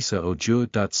Nagisa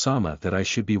Ojo-sama that I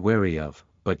should be wary of,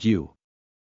 but you.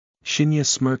 Shinya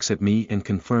smirks at me and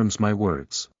confirms my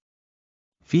words.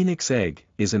 Phoenix Egg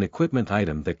is an equipment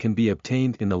item that can be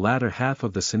obtained in the latter half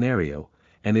of the scenario,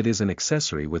 and it is an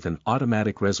accessory with an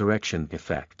automatic resurrection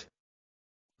effect.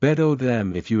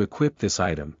 If you equip this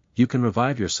item, you can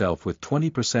revive yourself with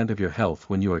 20% of your health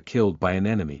when you are killed by an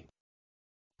enemy.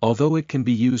 Although it can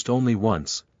be used only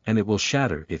once, and it will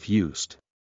shatter if used.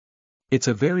 It's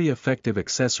a very effective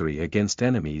accessory against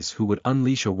enemies who would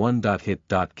unleash a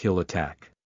one-hit-kill attack.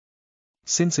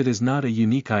 Since it is not a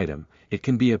unique item, it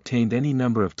can be obtained any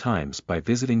number of times by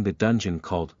visiting the dungeon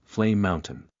called Flame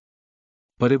Mountain.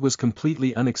 But it was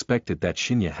completely unexpected that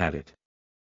Shinya had it.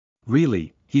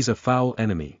 Really, he's a foul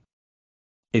enemy.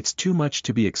 It's too much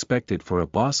to be expected for a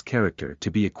boss character to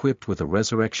be equipped with a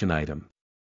resurrection item.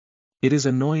 It is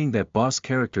annoying that boss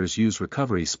characters use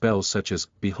recovery spells such as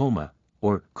Bihoma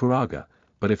or Kuraga,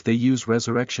 but if they use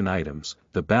resurrection items,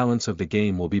 the balance of the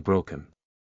game will be broken.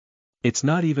 It's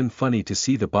not even funny to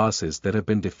see the bosses that have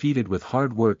been defeated with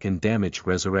hard work and damage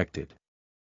resurrected.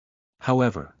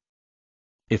 However,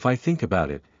 if I think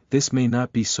about it, this may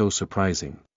not be so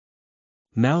surprising.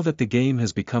 Now that the game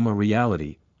has become a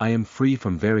reality, I am free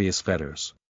from various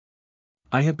fetters.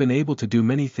 I have been able to do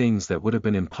many things that would have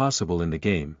been impossible in the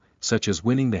game, such as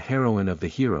winning the heroine of the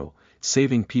hero,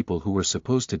 saving people who were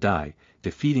supposed to die,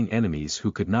 defeating enemies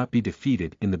who could not be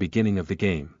defeated in the beginning of the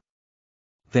game.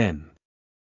 Then,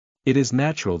 it is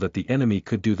natural that the enemy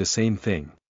could do the same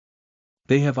thing.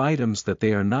 They have items that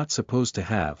they are not supposed to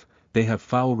have, they have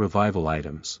foul revival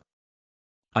items.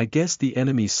 I guess the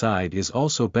enemy side is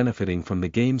also benefiting from the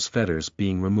game's fetters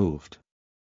being removed.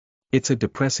 It's a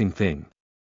depressing thing.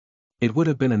 It would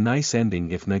have been a nice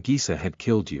ending if Nagisa had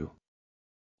killed you.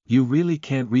 You really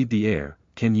can't read the air,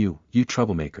 can you, you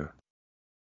troublemaker?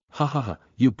 Ha ha ha,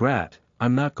 you brat,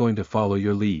 I'm not going to follow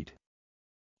your lead.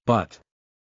 But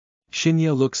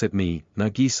Shinya looks at me,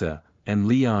 Nagisa, and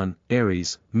Leon,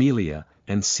 Ares, Melia,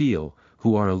 and Seal,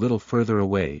 who are a little further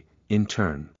away, in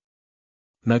turn.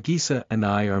 Nagisa and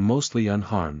I are mostly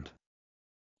unharmed.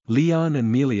 Leon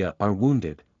and Melia are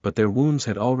wounded, but their wounds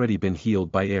had already been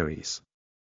healed by Ares.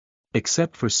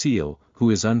 Except for Seal, who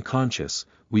is unconscious,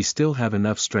 we still have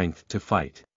enough strength to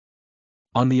fight.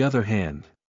 On the other hand,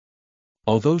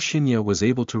 although Shinya was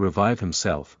able to revive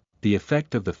himself, the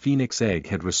effect of the phoenix egg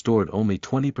had restored only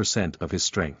 20% of his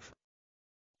strength.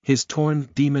 His torn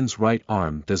demon's right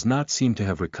arm does not seem to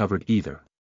have recovered either.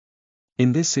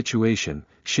 In this situation,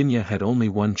 Shinya had only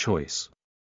one choice.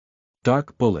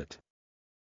 Dark Bullet.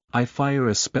 I fire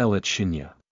a spell at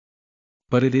Shinya.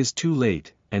 But it is too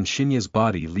late, and Shinya's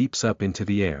body leaps up into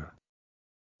the air.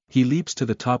 He leaps to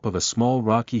the top of a small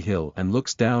rocky hill and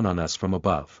looks down on us from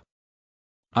above.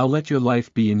 I'll let your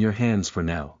life be in your hands for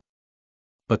now.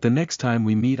 But the next time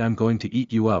we meet I'm going to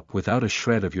eat you up without a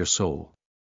shred of your soul.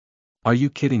 Are you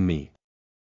kidding me?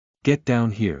 Get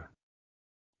down here.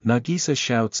 Nagisa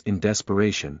shouts in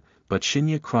desperation, but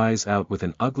Shinya cries out with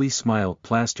an ugly smile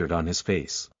plastered on his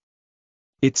face.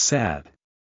 It's sad.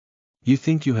 You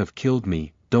think you have killed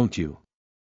me, don't you?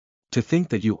 To think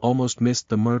that you almost missed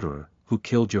the murderer, who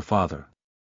killed your father.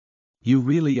 You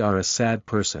really are a sad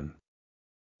person.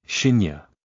 Shinya.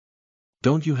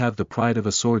 Don't you have the pride of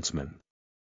a swordsman?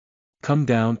 Come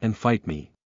down and fight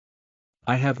me.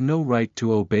 I have no right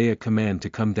to obey a command to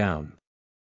come down.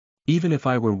 Even if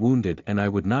I were wounded and I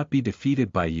would not be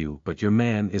defeated by you, but your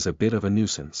man is a bit of a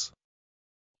nuisance.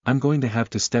 I'm going to have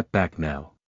to step back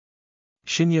now.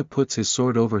 Shinya puts his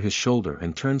sword over his shoulder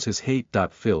and turns his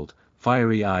hate-filled,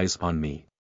 fiery eyes on me.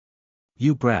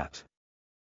 You brat.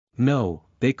 No,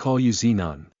 they call you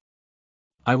Xenon.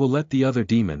 I will let the other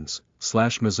demons,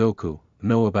 Mazoku,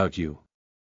 know about you.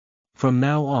 From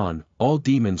now on, all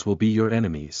demons will be your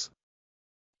enemies.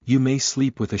 You may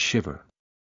sleep with a shiver.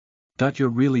 You're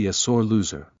really a sore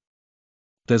loser.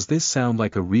 Does this sound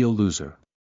like a real loser?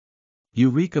 You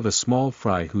reek of a small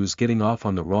fry who's getting off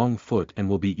on the wrong foot and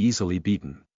will be easily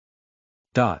beaten.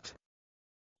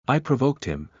 I provoked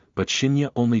him, but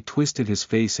Shinya only twisted his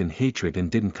face in hatred and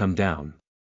didn't come down.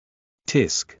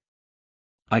 Tisk.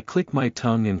 I click my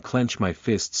tongue and clench my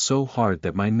fists so hard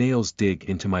that my nails dig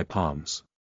into my palms.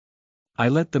 I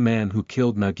let the man who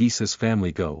killed Nagisa's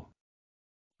family go.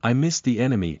 I missed the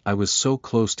enemy I was so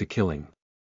close to killing.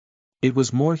 It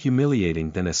was more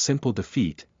humiliating than a simple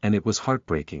defeat, and it was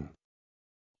heartbreaking.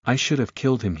 I should have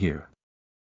killed him here.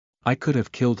 I could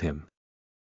have killed him.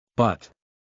 But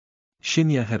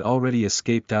Shinya had already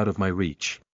escaped out of my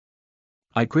reach.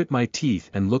 I grit my teeth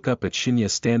and look up at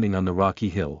Shinya standing on the rocky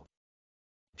hill.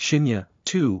 Shinya,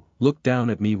 too, looked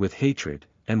down at me with hatred,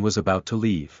 and was about to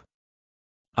leave.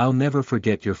 I'll never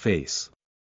forget your face.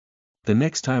 The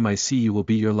next time I see you will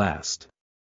be your last.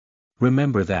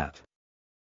 Remember that.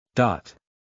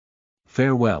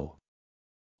 Farewell.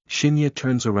 Shinya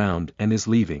turns around and is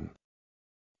leaving.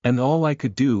 And all I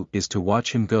could do is to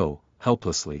watch him go,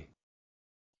 helplessly.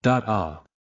 Ha.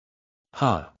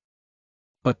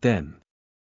 But then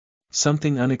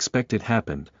something unexpected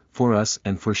happened, for us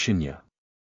and for Shinya.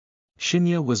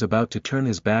 Shinya was about to turn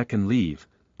his back and leave,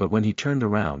 but when he turned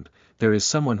around, there is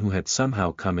someone who had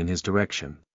somehow come in his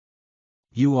direction.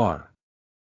 You are.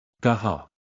 Gaha.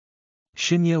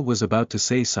 Shinya was about to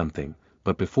say something,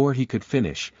 but before he could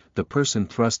finish, the person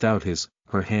thrust out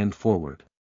her hand forward.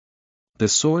 The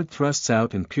sword thrusts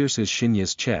out and pierces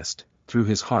Shinya's chest, through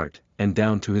his heart, and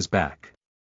down to his back.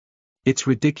 It's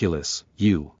ridiculous,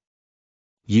 you.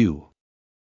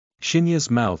 Shinya's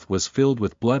mouth was filled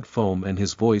with blood foam and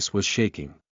his voice was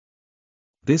shaking.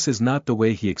 This is not the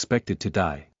way he expected to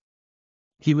die.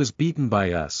 He was beaten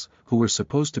by us, who were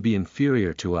supposed to be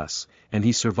inferior to us, and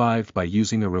he survived by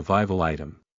using a revival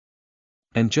item.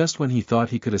 And just when he thought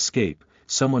he could escape,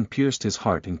 someone pierced his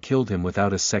heart and killed him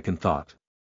without a second thought.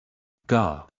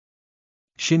 Gah!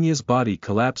 Shinya's body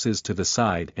collapses to the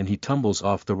side and he tumbles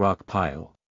off the rock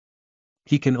pile.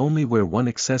 He can only wear one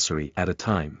accessory at a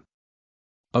time.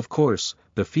 Of course,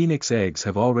 the phoenix eggs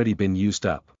have already been used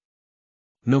up.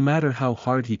 No matter how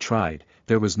hard he tried,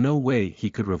 there was no way he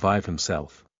could revive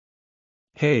himself.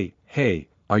 Hey,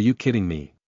 are you kidding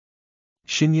me?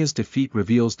 Shinya's defeat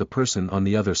reveals the person on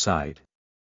the other side.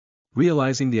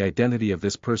 Realizing the identity of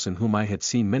this person whom I had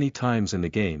seen many times in the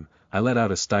game, I let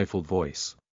out a stifled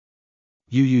voice.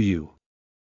 You.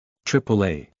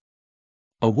 AAA.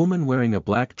 A woman wearing a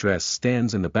black dress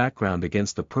stands in the background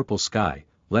against the purple sky,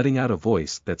 letting out a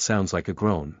voice that sounds like a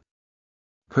groan.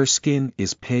 Her skin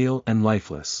is pale and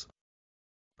lifeless.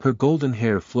 Her golden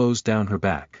hair flows down her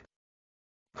back.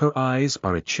 Her eyes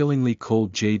are a chillingly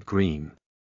cold jade green.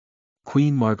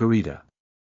 Queen Margarita.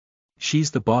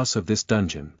 She's the boss of this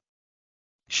dungeon.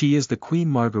 She is the Queen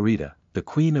Margarita, the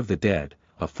Queen of the Dead,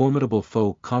 a formidable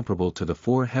foe comparable to the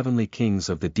 4 heavenly kings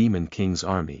of the Demon King's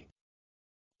army.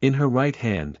 In her right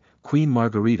hand, Queen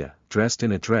Margarita, dressed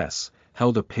in a dress,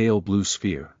 held a pale blue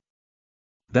sphere.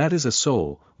 That is a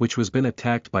soul, which was been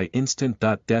attacked by instant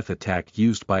death attack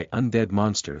used by undead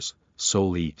monsters,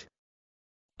 Soul Eat.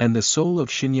 And the soul of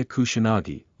Shinya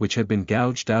Kusanagi, which had been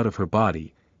gouged out of her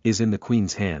body, is in the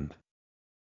queen's hand.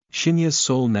 Shinya's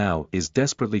soul now is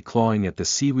desperately clawing at the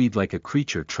seaweed like a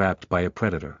creature trapped by a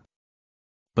predator.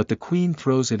 But the queen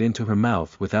throws it into her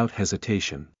mouth without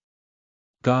hesitation.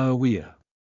 Gaawiya.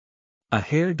 A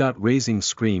hair-raising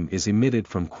scream is emitted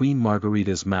from Queen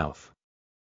Margarita's mouth.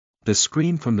 The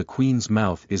scream from the queen's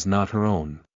mouth is not her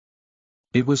own.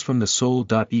 It was from the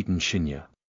soul-eaten Shinya.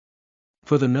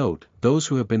 For the note, those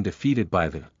who have been defeated by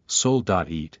the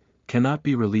soul-eat cannot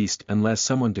be released unless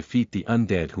someone defeat the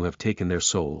undead who have taken their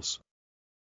souls.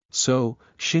 So,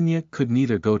 Shinya could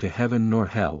neither go to heaven nor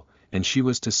hell, and she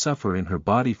was to suffer in her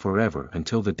body forever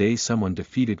until the day someone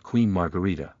defeated Queen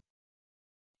Margarita.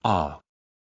 Ah!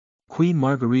 Queen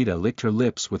Margarita licked her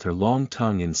lips with her long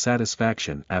tongue in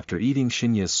satisfaction after eating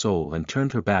Shinya's soul and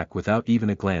turned her back without even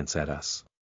a glance at us.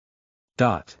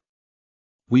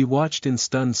 We watched in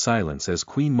stunned silence as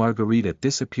Queen Margarita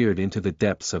disappeared into the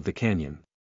depths of the canyon.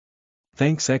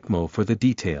 Thanks ECMO for the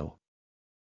detail.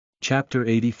 Chapter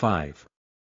 85.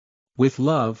 With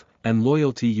love and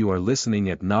loyalty you are listening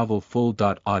at Novel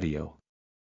Full.audio.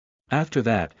 After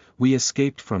that, we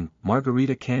escaped from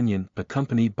Margarita Canyon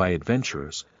accompanied by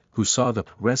adventurers, who saw the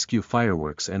rescue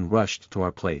fireworks and rushed to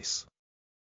our place.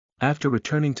 After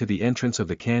returning to the entrance of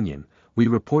the canyon, we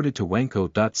reported to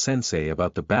Wanko-sensei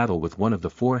about the battle with one of the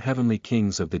 4 heavenly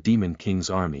kings of the Demon King's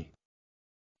army.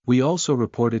 We also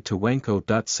reported to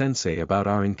Wanko-sensei about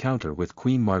our encounter with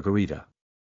Queen Margarita.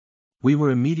 We were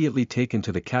immediately taken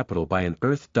to the capital by an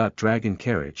Earth-dragon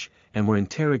carriage, and were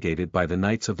interrogated by the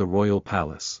knights of the royal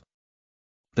palace.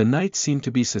 The knights seemed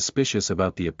to be suspicious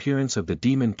about the appearance of the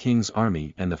Demon King's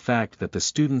army and the fact that the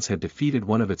students had defeated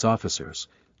one of its officers,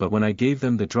 but when I gave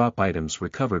them the drop items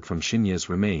recovered from Shinya's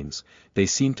remains, they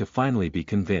seemed to finally be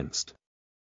convinced.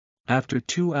 After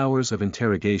 2 hours of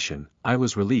interrogation, I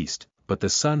was released, but the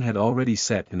sun had already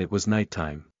set and it was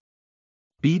nighttime.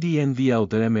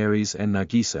 BDNVL Aries and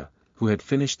Nagisa, who had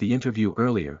finished the interview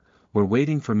earlier, were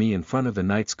waiting for me in front of the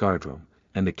knight's guardroom,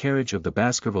 and the carriage of the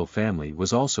Baskerville family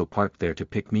was also parked there to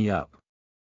pick me up.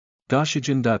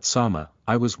 Goshijin-sama,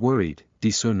 I was worried,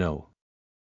 desu no.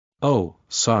 Oh,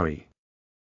 sorry.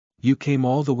 You came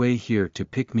all the way here to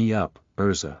pick me up,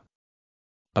 Urza.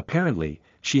 Apparently,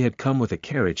 she had come with a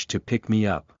carriage to pick me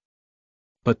up.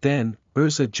 But then,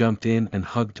 Urza jumped in and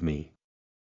hugged me.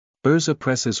 Urza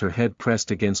presses her head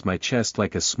pressed against my chest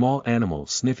like a small animal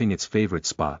sniffing its favorite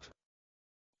spot.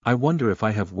 I wonder if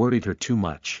I have worried her too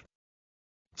much.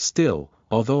 Still,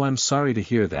 although I'm sorry to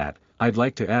hear that, I'd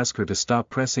like to ask her to stop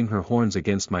pressing her horns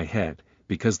against my head,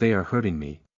 because they are hurting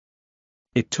me.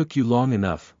 It took you long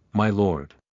enough, my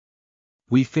lord.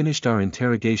 We finished our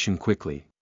interrogation quickly.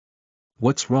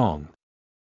 What's wrong?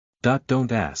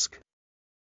 Don't ask.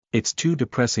 It's too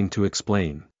depressing to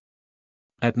explain.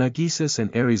 At Nagisa's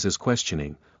and Aries'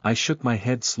 questioning, I shook my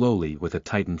head slowly with a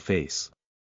tightened face.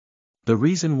 The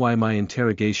reason why my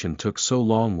interrogation took so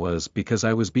long was because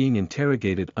I was being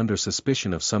interrogated under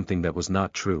suspicion of something that was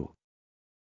not true.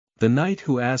 The knight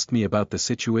who asked me about the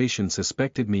situation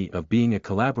suspected me of being a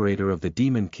collaborator of the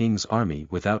Demon King's army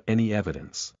without any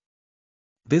evidence.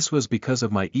 This was because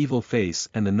of my evil face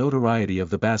and the notoriety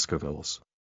of the Baskervilles.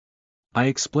 I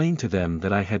explained to them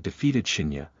that I had defeated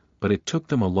Shinya, but it took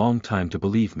them a long time to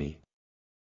believe me.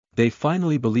 They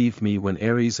finally believed me when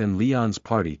Aries and Leon's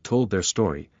party told their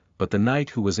story, but the knight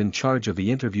who was in charge of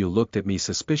the interview looked at me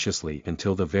suspiciously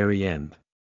until the very end.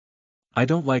 I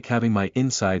don't like having my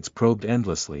insides probed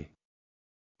endlessly.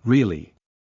 Really?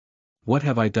 What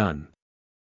have I done?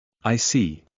 I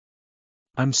see.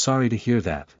 I'm sorry to hear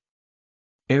that.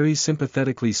 Aries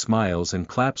sympathetically smiles and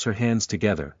claps her hands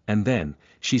together, and then,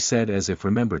 she said as if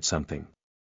remembered something.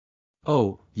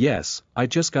 Oh, yes, I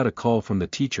just got a call from the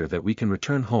teacher that we can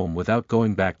return home without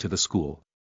going back to the school.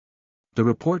 The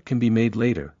report can be made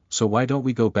later, so why don't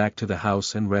we go back to the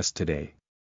house and rest today?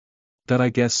 I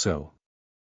guess so.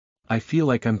 I feel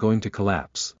like I'm going to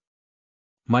collapse.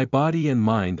 My body and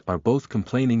mind are both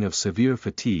complaining of severe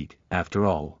fatigue, after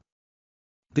all.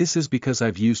 This is because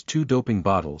I've used 2 doping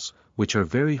bottles, which are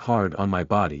very hard on my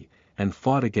body, and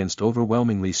fought against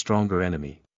overwhelmingly stronger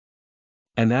enemy.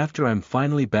 And after I'm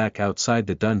finally back outside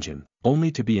the dungeon,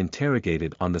 only to be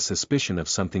interrogated on the suspicion of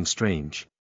something strange.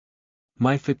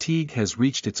 My fatigue has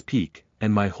reached its peak,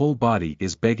 and my whole body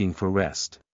is begging for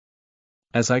rest.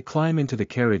 As I climb into the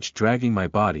carriage dragging my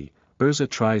body, Urza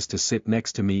tries to sit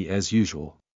next to me as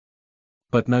usual.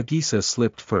 But Nagisa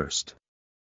slipped first.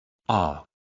 Ah!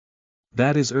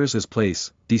 That is Urza's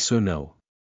place, no.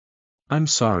 I'm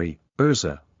sorry,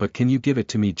 Urza, but can you give it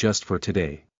to me just for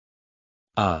today?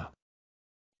 Ah.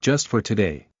 Just for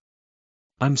today.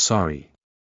 I'm sorry.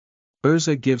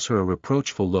 Urza gives her a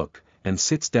reproachful look, and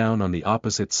sits down on the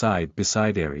opposite side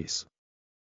beside Ares.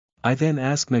 I then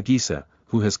ask Nagisa,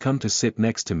 who has come to sit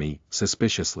next to me,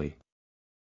 suspiciously.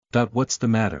 What's the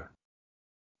matter?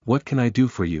 What can I do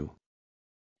for you?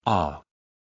 Ah.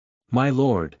 My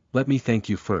lord, let me thank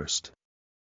you first.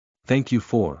 Thank you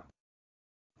for.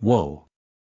 Whoa.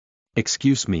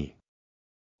 Excuse me.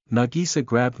 Nagisa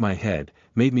grabbed my head,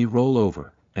 made me roll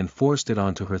over, and forced it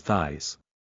onto her thighs.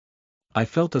 I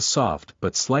felt a soft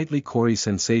but slightly cory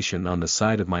sensation on the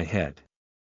side of my head.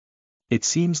 It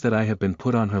seems that I have been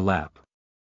put on her lap.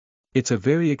 It's a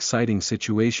very exciting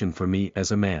situation for me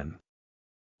as a man.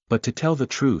 But to tell the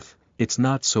truth, it's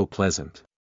not so pleasant.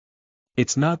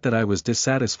 It's not that I was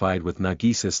dissatisfied with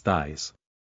Nagisa's thighs.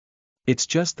 It's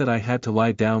just that I had to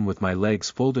lie down with my legs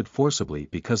folded forcibly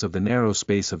because of the narrow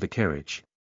space of the carriage.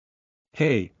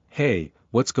 Hey,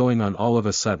 what's going on all of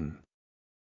a sudden?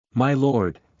 My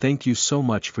lord, thank you so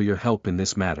much for your help in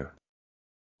this matter.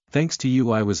 Thanks to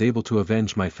you I was able to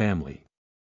avenge my family.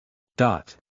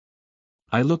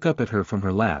 I look up at her from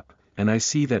her lap, and I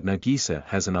see that Nagisa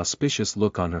has an auspicious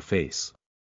look on her face.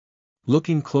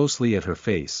 Looking closely at her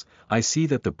face, I see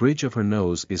that the bridge of her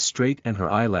nose is straight and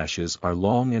her eyelashes are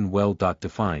long and well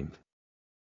defined.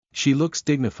 She looks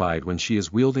dignified when she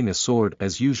is wielding a sword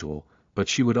as usual, but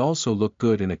she would also look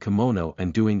good in a kimono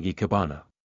and doing ikebana.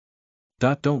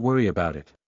 Don't worry about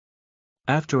it.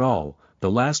 After all,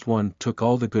 the last one took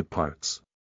all the good parts.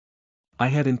 I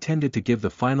had intended to give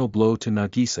the final blow to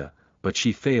Nagisa, but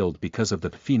she failed because of the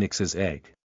phoenix's egg.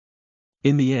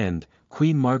 In the end,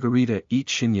 Queen Margarita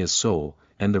eats Shinya's soul,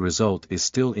 and the result is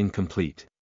still incomplete.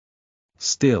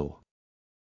 Still,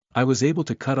 I was able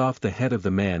to cut off the head of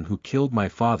the man who killed my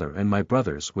father and my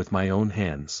brothers with my own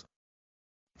hands.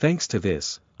 Thanks to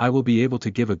this, I will be able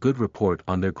to give a good report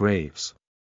on their graves.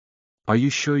 Are you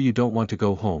sure you don't want to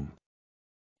go home?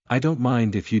 I don't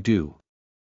mind if you do.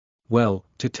 Well,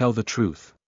 to tell the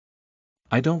truth,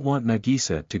 I don't want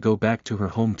Nagisa to go back to her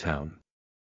hometown.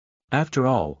 After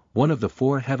all, one of the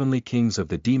 4 heavenly kings of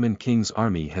the Demon King's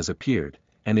army has appeared,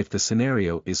 and if the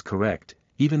scenario is correct,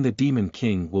 even the Demon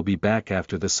King will be back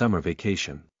after the summer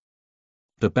vacation.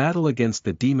 The battle against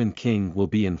the Demon King will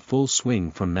be in full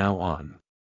swing from now on.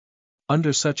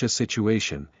 Under such a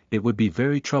situation, it would be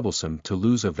very troublesome to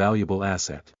lose a valuable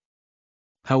asset.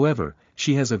 However,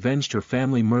 she has avenged her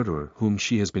family murderer whom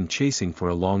she has been chasing for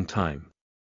a long time.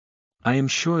 I am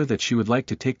sure that she would like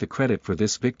to take the credit for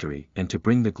this victory and to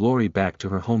bring the glory back to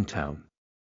her hometown.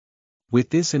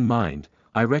 With this in mind,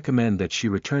 I recommend that she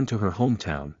return to her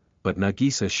hometown, but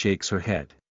Nagisa shakes her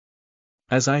head.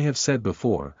 As I have said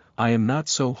before, I am not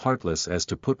so heartless as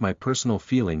to put my personal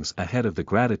feelings ahead of the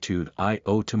gratitude I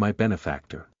owe to my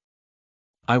benefactor.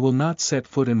 I will not set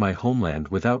foot in my homeland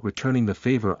without returning the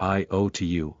favor I owe to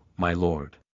you, my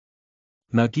lord.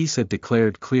 Nagisa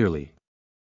declared clearly.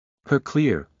 Her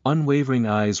clear, unwavering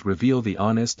eyes reveal the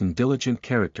honest and diligent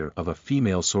character of a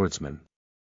female swordsman.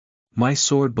 My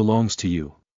sword belongs to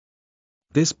you.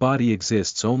 This body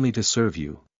exists only to serve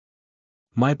you.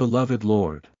 My beloved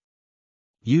lord.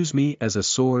 Use me as a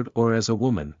sword or as a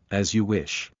woman, as you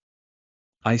wish.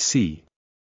 I see.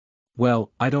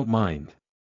 Well, I don't mind.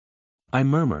 I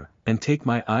murmur, and take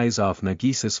my eyes off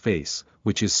Nagisa's face,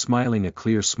 which is smiling a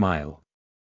clear smile.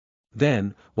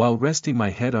 Then, while resting my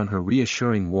head on her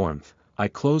reassuring warmth, I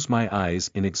close my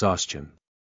eyes in exhaustion.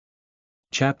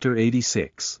 Chapter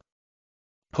 86.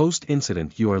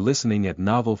 Post-incident. You are listening at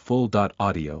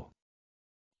novelfull.audio.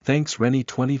 Thanks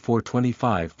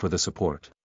Rennie2425 for the support.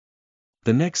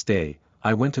 The next day,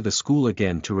 I went to the school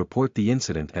again to report the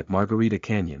incident at Margarita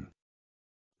Canyon.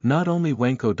 Not only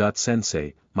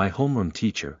Wanko-sensei, my homeroom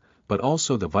teacher, but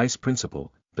also the vice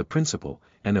principal, the principal,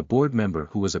 and a board member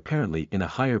who was apparently in a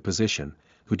higher position,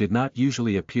 who did not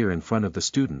usually appear in front of the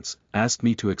students, asked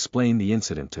me to explain the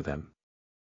incident to them.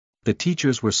 The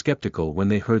teachers were skeptical when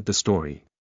they heard the story.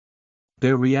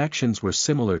 Their reactions were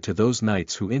similar to those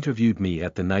knights who interviewed me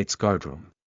at the Knight's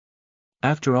Guardroom.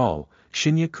 After all,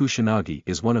 Shinya Kusanagi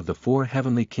is one of the 4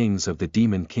 heavenly kings of the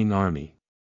Demon King army.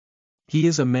 He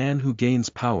is a man who gains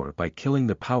power by killing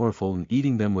the powerful and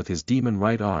eating them with his demon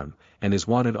right arm, and is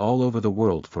wanted all over the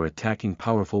world for attacking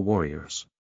powerful warriors.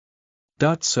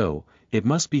 So, it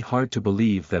must be hard to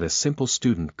believe that a simple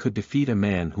student could defeat a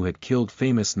man who had killed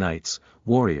famous knights,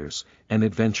 warriors, and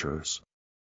adventurers.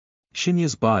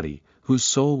 Shinya's body, whose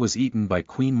soul was eaten by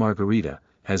Queen Margarita,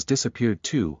 has disappeared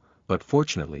too, but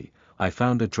fortunately, I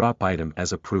found a drop item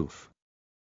as a proof.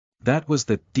 That was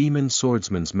the demon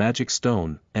swordsman's magic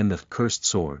stone and the cursed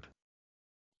sword.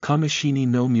 Kamishini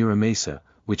no Muramasa,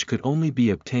 which could only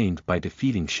be obtained by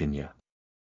defeating Shinya.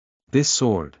 This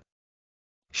sword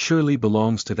surely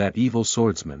belongs to that evil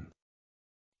swordsman.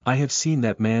 I have seen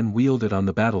that man wield it on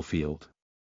the battlefield.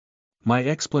 My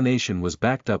explanation was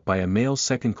backed up by a male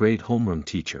second-grade homeroom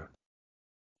teacher.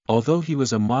 Although he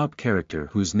was a mob character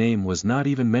whose name was not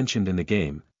even mentioned in the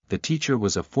game, the teacher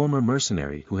was a former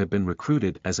mercenary who had been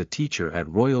recruited as a teacher at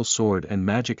Royal Sword and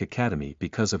Magic Academy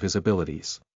because of his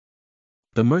abilities.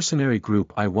 The mercenary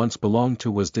group I once belonged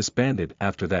to was disbanded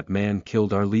after that man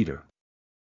killed our leader.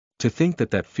 To think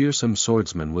that that fearsome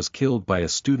swordsman was killed by a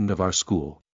student of our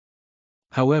school.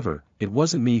 However, it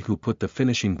wasn't me who put the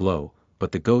finishing blow,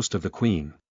 but the ghost of the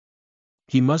queen.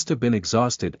 He must have been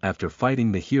exhausted after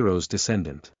fighting the hero's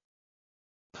descendant.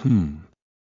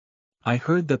 I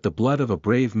heard that the blood of a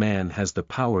brave man has the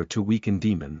power to weaken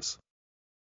demons.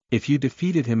 If you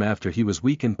defeated him after he was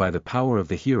weakened by the power of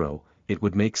the hero, it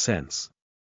would make sense.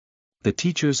 The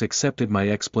teachers accepted my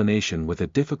explanation with a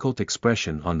difficult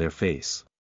expression on their face.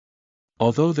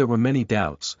 Although there were many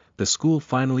doubts, the school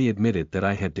finally admitted that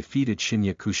I had defeated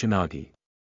Shinya Kusanagi.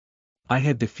 I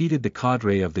had defeated the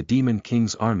cadre of the Demon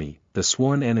King's army, the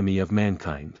sworn enemy of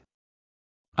mankind.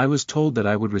 I was told that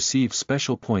I would receive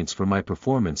special points for my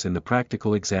performance in the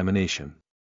practical examination.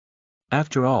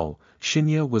 After all,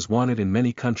 Shinya was wanted in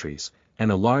many countries,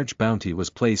 and a large bounty was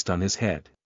placed on his head.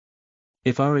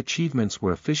 If our achievements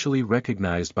were officially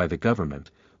recognized by the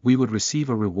government, we would receive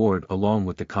a reward along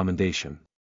with the commendation.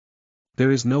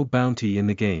 There is no bounty in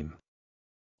the game.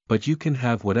 But you can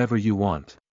have whatever you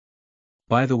want.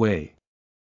 By the way,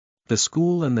 the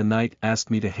school and the knight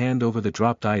asked me to hand over the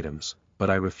dropped items, but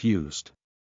I refused.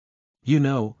 You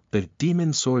know, the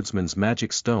demon swordsman's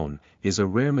magic stone is a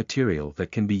rare material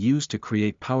that can be used to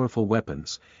create powerful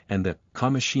weapons, and the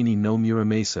Kamishini no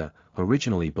Muramasa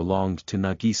originally belonged to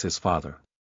Nagisa's father.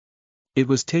 It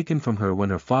was taken from her when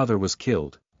her father was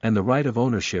killed, and the right of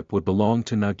ownership would belong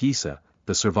to Nagisa,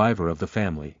 the survivor of the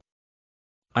family.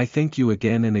 I thank you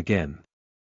again and again.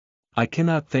 I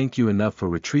cannot thank you enough for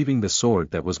retrieving the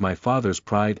sword that was my father's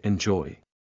pride and joy.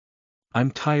 I'm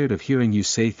tired of hearing you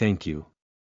say thank you.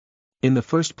 In the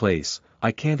first place,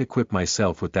 I can't equip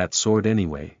myself with that sword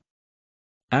anyway.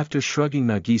 After shrugging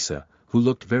Nagisa, who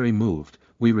looked very moved,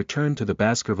 we returned to the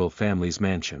Baskerville family's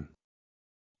mansion.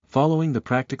 Following the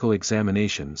practical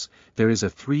examinations, there is a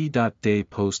 3-day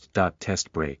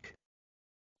post-test break.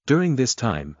 During this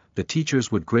time, the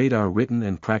teachers would grade our written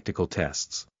and practical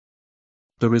tests.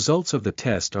 The results of the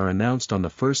test are announced on the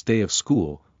first day of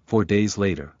school, 4 days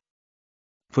later.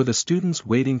 For the students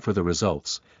waiting for the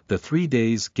results, the 3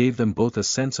 days gave them both a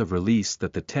sense of release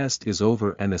that the test is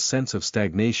over and a sense of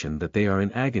stagnation that they are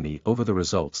in agony over the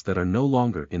results that are no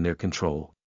longer in their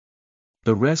control.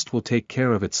 The rest will take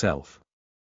care of itself.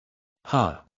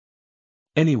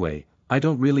 Anyway, I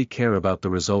don't really care about the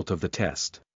result of the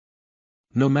test.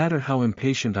 No matter how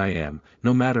impatient I am,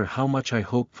 no matter how much I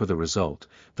hope for the result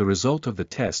of the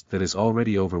test that is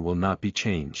already over will not be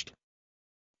changed.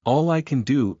 All I can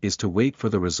do is to wait for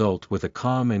the result with a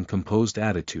calm and composed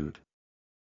attitude.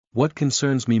 What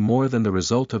concerns me more than the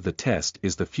result of the test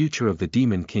is the future of the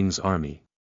Demon King's army.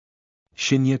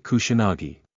 Shinya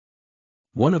Kusanagi.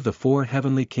 One of the 4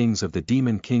 heavenly kings of the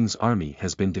Demon King's army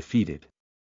has been defeated.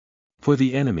 For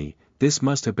the enemy, this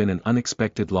must have been an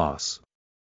unexpected loss.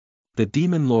 The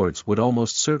demon lords would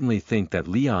almost certainly think that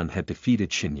Leon had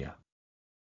defeated Shinya.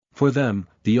 For them,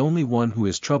 the only one who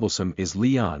is troublesome is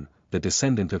Leon, the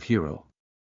descendant of Hero.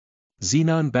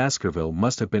 Zenon Baskerville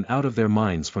must have been out of their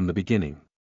minds from the beginning.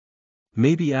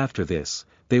 Maybe after this,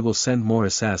 they will send more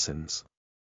assassins.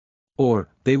 Or,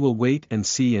 they will wait and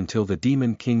see until the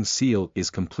Demon King's seal is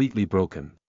completely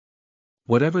broken.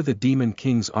 Whatever the Demon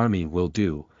King's army will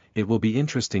do, it will be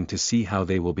interesting to see how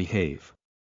they will behave.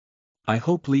 I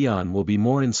hope Leon will be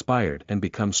more inspired and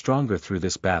become stronger through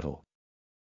this battle.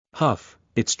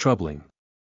 It's troubling.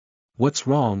 What's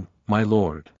wrong, my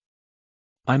lord?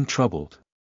 I'm troubled.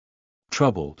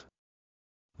 Troubled.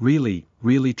 Really,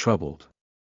 really troubled.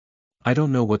 I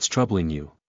don't know what's troubling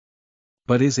you.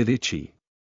 But is it itchy?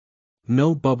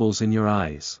 No bubbles in your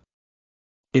eyes.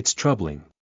 It's troubling.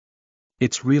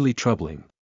 It's really troubling.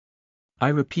 I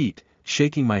repeat,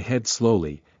 shaking my head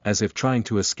slowly, as if trying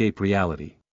to escape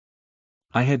reality.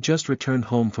 I had just returned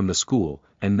home from the school,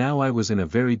 and now I was in a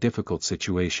very difficult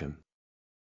situation.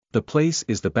 The place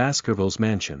is the Baskervilles'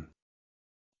 mansion.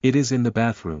 It is in the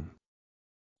bathroom.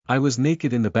 I was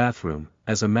naked in the bathroom,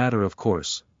 as a matter of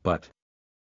course, but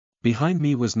behind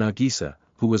me was Nagisa,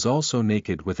 who was also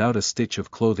naked without a stitch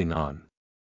of clothing on.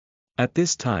 At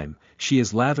this time, she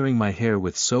is lathering my hair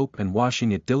with soap and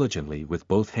washing it diligently with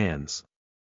both hands.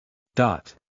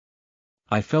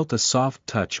 I felt a soft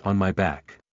touch on my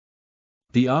back.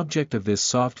 The object of this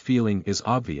soft feeling is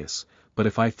obvious, but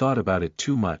if I thought about it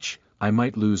too much, I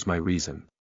might lose my reason.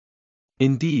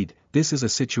 Indeed, this is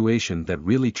a situation that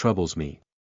really troubles me.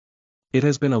 It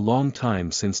has been a long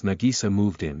time since Nagisa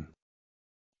moved in.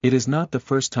 It is not the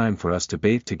first time for us to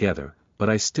bathe together, but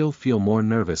I still feel more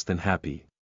nervous than happy.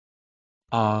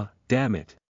 Ah, damn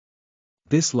it.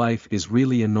 This life is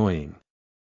really annoying.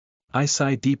 I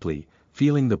sigh deeply,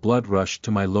 feeling the blood rush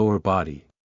to my lower body.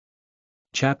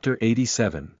 Chapter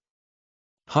 87.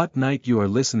 Hot Night. You are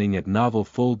listening at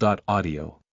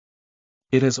novelfull.audio.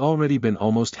 It has already been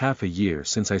almost half a year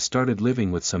since I started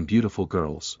living with some beautiful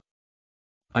girls.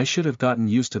 I should have gotten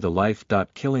used to the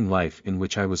killing life in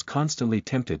which I was constantly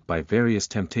tempted by various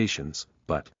temptations,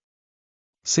 but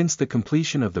since the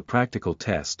completion of the practical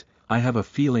test, I have a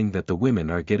feeling that the women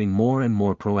are getting more and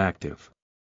more proactive.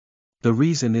 The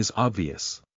reason is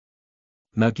obvious.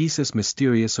 Nagisa's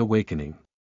mysterious awakening.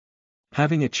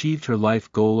 Having achieved her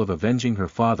life goal of avenging her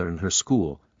father and her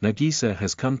school, Nagisa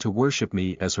has come to worship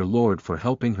me as her lord for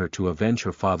helping her to avenge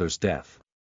her father's death.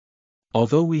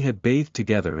 Although we had bathed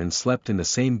together and slept in the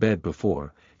same bed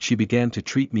before, she began to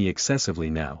treat me excessively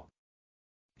now.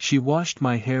 She washed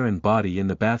my hair and body in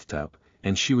the bathtub,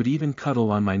 and she would even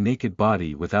cuddle on my naked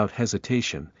body without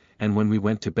hesitation, and when we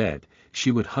went to bed,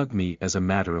 she would hug me as a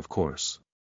matter of course.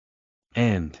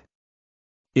 And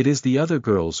it is the other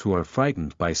girls who are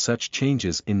frightened by such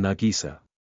changes in Nagisa.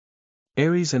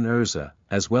 Aries and Urza,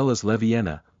 as well as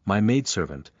Leviena, my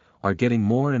maidservant, are getting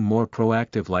more and more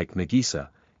proactive like Nagisa,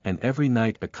 and every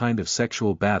night a kind of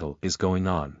sexual battle is going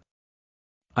on.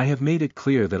 I have made it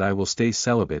clear that I will stay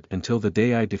celibate until the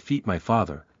day I defeat my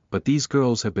father, but these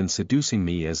girls have been seducing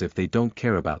me as if they don't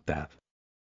care about that.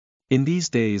 In these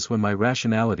days when my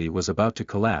rationality was about to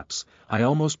collapse, I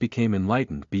almost became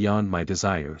enlightened beyond my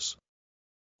desires.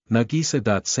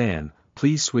 Nagisa.san,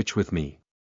 please switch with me.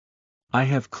 I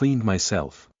have cleaned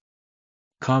myself.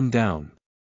 Calm down.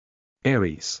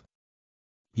 Aries.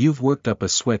 You've worked up a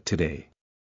sweat today.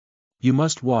 You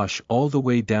must wash all the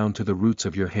way down to the roots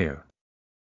of your hair.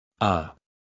 Ah.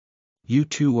 You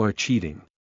two are cheating.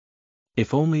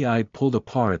 If only I'd pulled a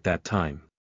par at that time.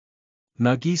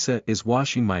 Nagisa is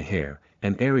washing my hair,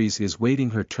 and Aries is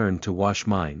waiting her turn to wash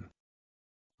mine.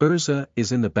 Urza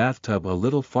is in the bathtub a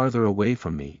little farther away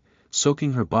from me,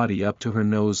 soaking her body up to her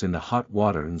nose in the hot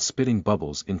water and spitting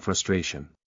bubbles in frustration.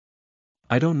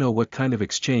 I don't know what kind of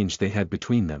exchange they had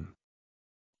between them.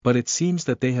 But it seems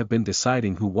that they have been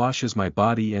deciding who washes my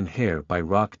body and hair by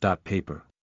rock. Paper.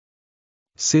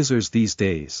 Scissors these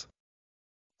days.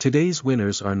 Today's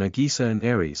winners are Nagisa and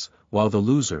Aries, while the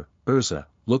loser, Urza,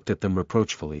 looked at them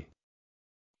reproachfully.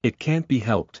 It can't be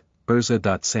helped,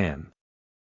 Urza.san.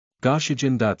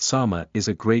 Goshijin.sama is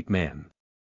a great man.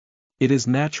 It is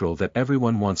natural that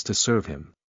everyone wants to serve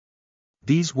him.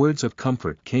 These words of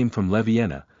comfort came from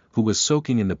Leviena, who was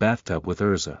soaking in the bathtub with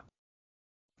Urza.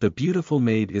 The beautiful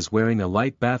maid is wearing a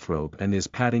light bathrobe and is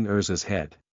patting Urza's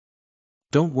head.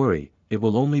 Don't worry, it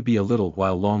will only be a little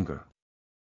while longer.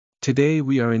 Today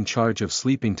we are in charge of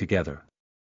sleeping together.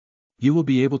 You will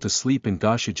be able to sleep in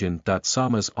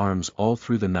Goshijin.sama's arms all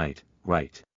through the night,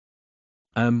 right?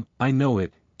 I know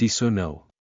it, Disono.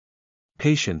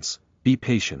 Patience, be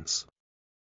patience.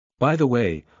 By the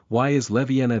way, why is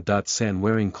Leviena.san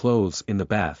wearing clothes in the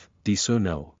bath,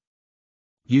 Disono?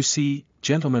 You see,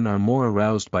 gentlemen are more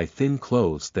aroused by thin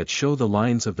clothes that show the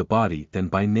lines of the body than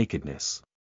by nakedness.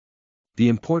 The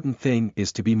important thing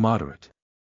is to be moderate.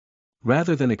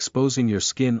 Rather than exposing your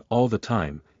skin all the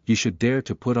time, you should dare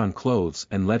to put on clothes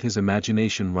and let his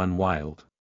imagination run wild.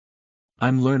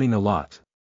 I'm learning a lot.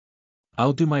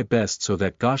 I'll do my best so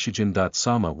that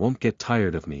Goshijin.sama won't get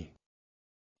tired of me.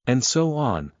 And so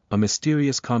on. A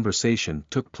mysterious conversation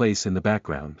took place in the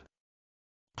background.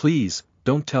 Please,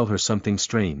 don't tell her something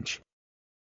strange.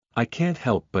 I can't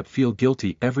help but feel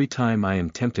guilty every time I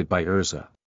am tempted by Urza.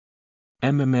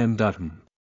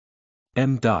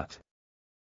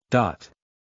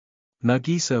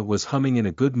 Nagisa was humming in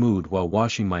a good mood while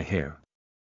washing my hair.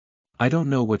 I don't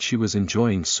know what she was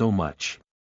enjoying so much.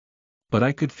 But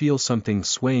I could feel something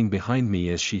swaying behind me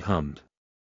as she hummed.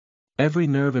 Every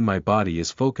nerve in my body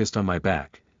is focused on my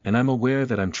back, and I'm aware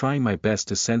that I'm trying my best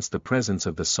to sense the presence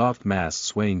of the soft mass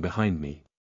swaying behind me.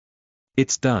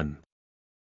 It's done.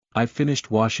 I've finished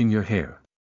washing your hair.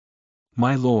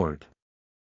 My lord.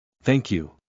 Thank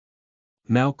you.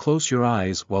 Now close your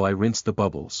eyes while I rinse the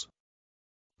bubbles.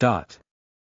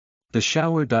 The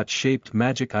shower-shaped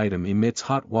magic item emits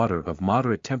hot water of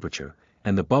moderate temperature,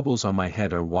 and the bubbles on my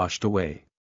head are washed away.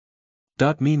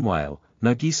 Meanwhile,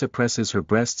 Nagisa presses her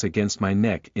breasts against my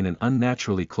neck in an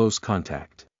unnaturally close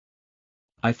contact.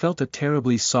 I felt a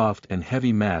terribly soft and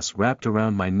heavy mass wrapped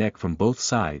around my neck from both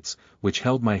sides, which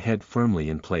held my head firmly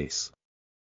in place.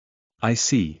 I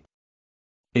see.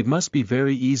 It must be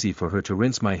very easy for her to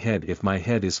rinse my head if my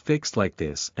head is fixed like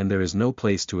this and there is no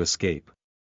place to escape.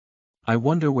 I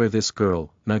wonder where this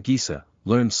girl, Nagisa,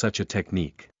 learned such a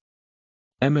technique.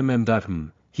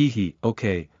 Hee,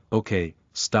 okay,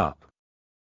 stop.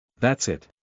 That's it.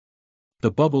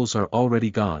 The bubbles are already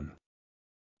gone.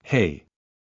 Hey.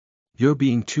 You're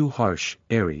being too harsh,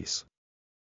 Aries.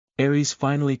 Aries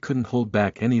finally couldn't hold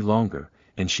back any longer,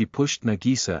 and she pushed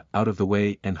Nagisa out of the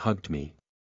way and hugged me.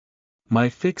 My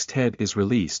fixed head is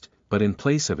released, but in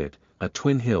place of it, a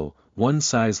twin hill, one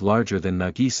size larger than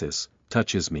Nagisa's,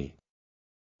 touches me.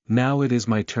 Now it is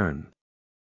my turn.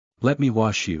 Let me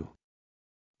wash you.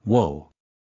 Whoa.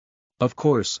 Of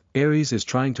course, Aries is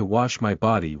trying to wash my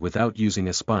body without using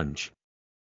a sponge.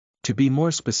 To be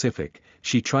more specific,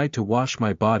 she tried to wash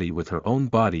my body with her own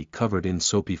body covered in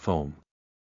soapy foam.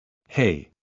 Hey!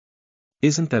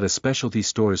 Isn't that a specialty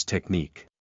store's technique?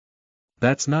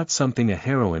 That's not something a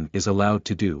heroine is allowed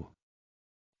to do.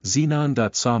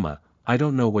 Xenon.sama, I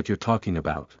don't know what you're talking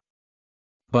about.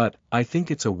 But, I think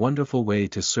it's a wonderful way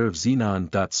to serve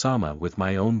Xenon.sama with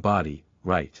my own body,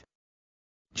 right?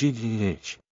 Hee.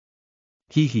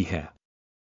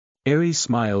 Aries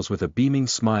smiles with a beaming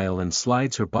smile and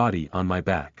slides her body on my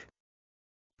back.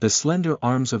 The slender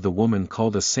arms of the woman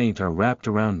called a saint are wrapped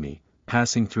around me,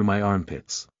 passing through my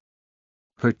armpits.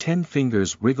 Her 10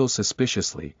 fingers wriggle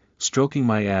suspiciously, stroking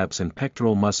my abs and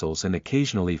pectoral muscles and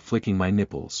occasionally flicking my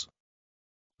nipples.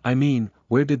 I mean,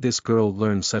 where did this girl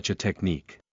learn such a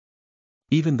technique?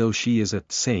 Even though she is a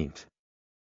saint.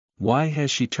 Why has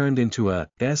she turned into a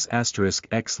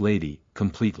S*X lady,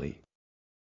 completely?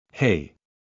 Hey!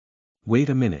 Wait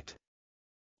a minute.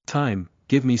 Time,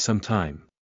 give me some time.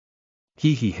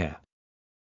 Hee.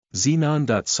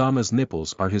 Xenon.Sama's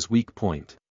nipples are his weak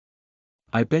point.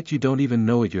 I bet you don't even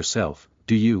know it yourself,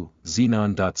 do you,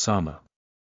 Xenon.Sama?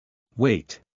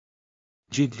 Wait.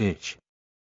 Jidvich.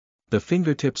 The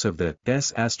fingertips of the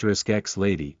S*X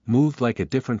lady moved like a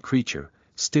different creature,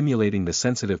 stimulating the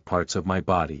sensitive parts of my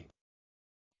body.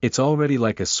 It's already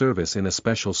like a service in a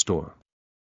special store.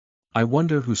 I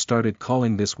wonder who started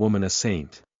calling this woman a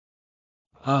saint.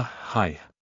 Hi.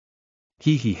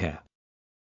 Hee.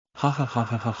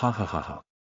 Ha.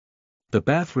 The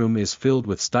bathroom is filled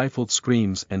with stifled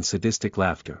screams and sadistic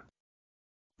laughter.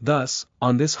 Thus,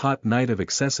 on this hot night of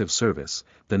excessive service,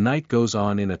 the night goes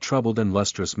on in a troubled and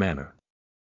lustrous manner.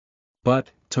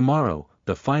 But, tomorrow,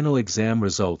 the final exam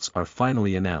results are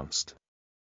finally announced.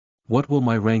 What will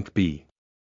my rank be?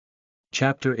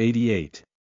 Chapter 88.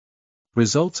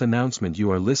 Results announcement.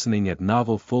 You are listening at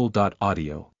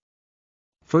novelfull.audio.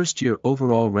 First year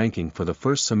overall ranking for the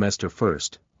first semester.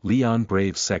 First, Leon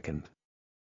Brave. Second,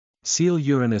 Seal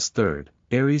Uranus. Third,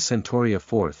 Aries Centauria.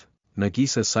 Fourth,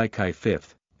 Nagisa Saikai.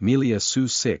 Fifth, Melia Sue.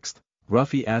 Sixth,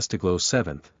 Ruffy Astaglo.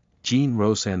 Seventh, Jean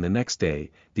Rosan. The next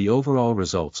day, the overall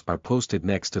results are posted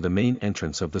next to the main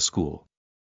entrance of the school.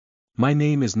 My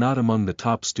name is not among the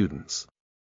top students.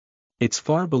 It's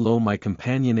far below my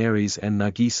companion Aries and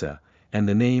Nagisa, and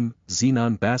the name,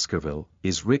 Xenon Baskerville,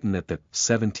 is written at the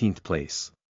 17th place.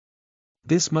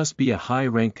 This must be a high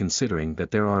rank considering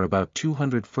that there are about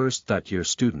 200 first-year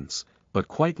students, but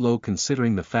quite low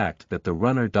considering the fact that the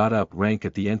runner-up rank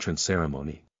at the entrance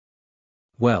ceremony.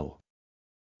 Well,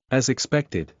 as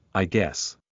expected, I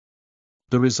guess.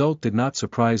 The result did not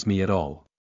surprise me at all.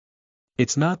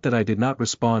 It's not that I did not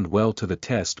respond well to the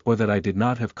test or that I did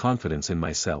not have confidence in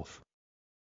myself.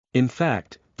 In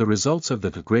fact, the results of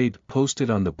the grade posted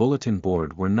on the bulletin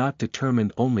board were not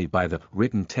determined only by the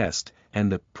written test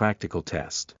and the practical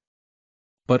test,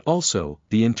 but also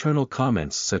the internal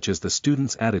comments such as the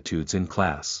students' attitudes in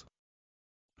class.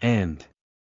 And,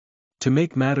 to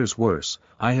make matters worse,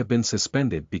 I have been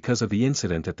suspended because of the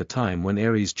incident at the time when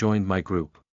Aries joined my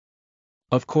group.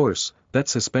 Of course, that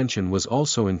suspension was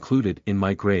also included in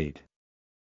my grade.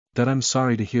 That I'm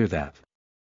sorry to hear that.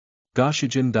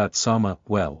 Goshijin.Sama.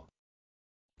 Well,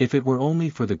 if it were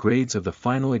only for the grades of the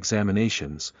final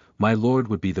examinations, my lord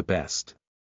would be the best.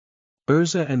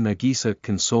 Urza and Nagisa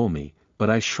console me, but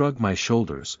I shrug my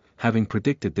shoulders, having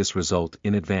predicted this result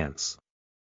in advance.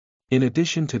 In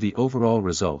addition to the overall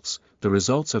results, the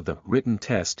results of the written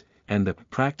test and the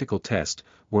practical test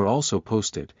were also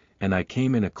posted, and I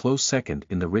came in a close second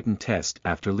in the written test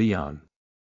after Leon.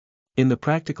 In the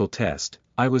practical test,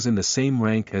 I was in the same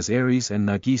rank as Aries and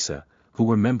Nagisa, who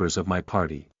were members of my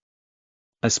party.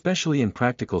 Especially in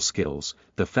practical skills,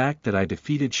 the fact that I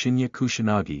defeated Shinya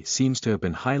Kusanagi seems to have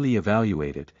been highly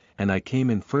evaluated, and I came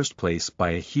in first place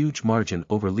by a huge margin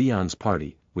over Leon's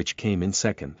party, which came in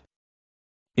second.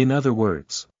 In other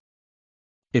words,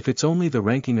 if it's only the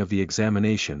ranking of the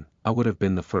examination, I would have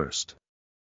been the first.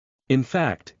 In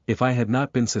fact, if I had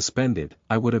not been suspended,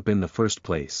 I would have been the first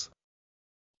place.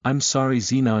 I'm sorry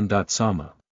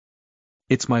Zenon-sama.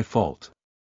 It's my fault.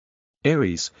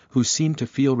 Aries, who seemed to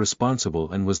feel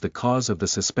responsible and was the cause of the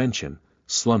suspension,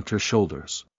 slumped her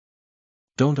shoulders.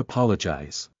 Don't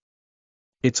apologize.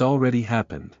 It's already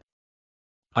happened.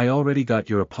 I already got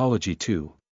your apology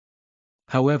too.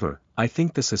 However, I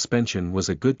think the suspension was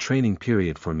a good training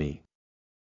period for me.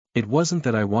 It wasn't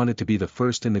that I wanted to be the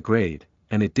first in the grade,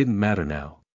 and it didn't matter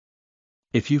now.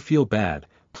 If you feel bad,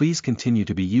 please continue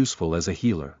to be useful as a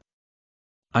healer.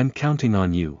 I'm counting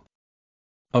on you.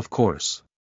 Of course.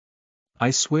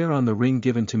 I swear on the ring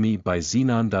given to me by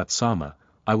Zenon-sama,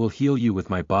 I will heal you with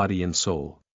my body and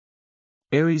soul.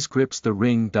 Aries grips the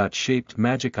ring-shaped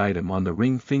magic item on the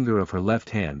ring finger of her left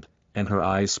hand, and her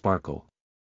eyes sparkle.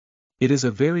 It is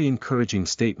a very encouraging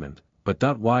statement,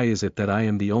 but why is it that I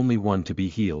am the only one to be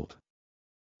healed?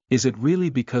 Is it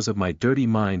really because of my dirty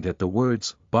mind that the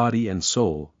words, body and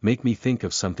soul, make me think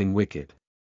of something wicked?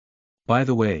 By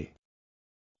the way,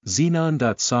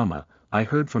 Zenon-sama, I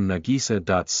heard from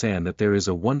Nagisa-san that there is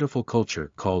a wonderful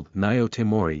culture called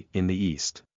Nyotemori in the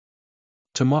East.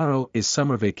 Tomorrow is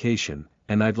summer vacation,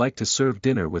 and I'd like to serve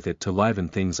dinner with it to liven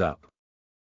things up.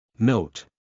 Note: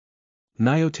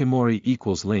 Nyotemori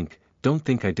equals link, don't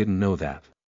think I didn't know that.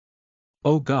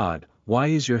 Oh God, why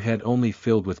is your head only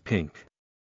filled with pink?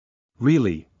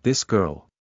 Really, this girl.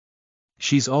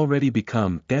 She's already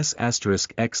become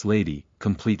S*X lady,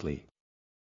 completely.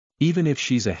 Even if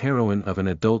she's a heroine of an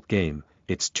adult game,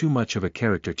 it's too much of a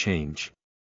character change.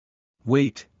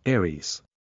 Wait, Aries.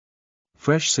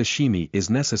 Fresh sashimi is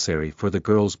necessary for the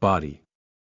girl's body.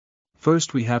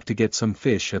 First we have to get some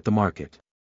fish at the market.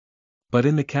 But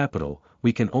in the capital,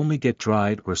 we can only get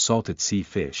dried or salted sea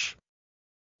fish.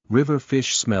 River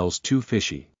fish smells too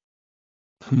fishy.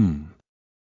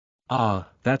 Ah,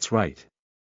 that's right.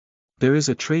 There is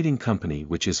a trading company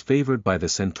which is favored by the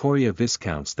Centauria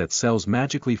Viscounts that sells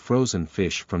magically frozen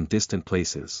fish from distant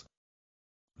places.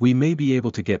 We may be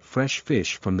able to get fresh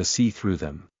fish from the sea through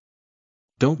them.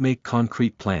 Don't make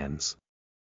concrete plans.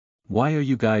 Why are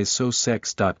you guys so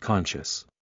sex-conscious?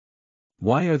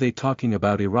 Why are they talking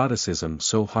about eroticism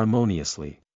so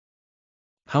harmoniously?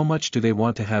 How much do they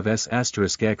want to have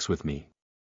S*X with me?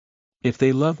 If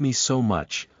they love me so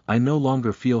much, I no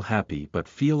longer feel happy but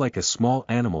feel like a small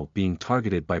animal being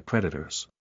targeted by predators.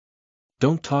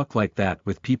 Don't talk like that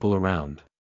with people around.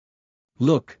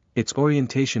 Look, it's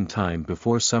orientation time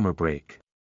before summer break.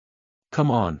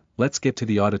 Come on, let's get to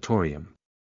the auditorium.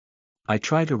 I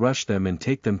try to rush them and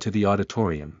take them to the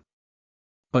auditorium.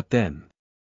 But then,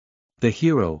 the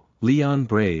hero, Leon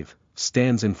Brave,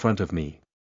 stands in front of me.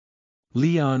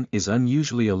 Leon is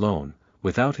unusually alone,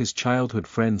 without his childhood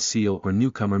friend Seal or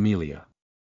newcomer Melia.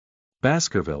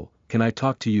 Baskerville, can I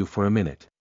talk to you for a minute?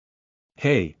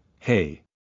 Hey.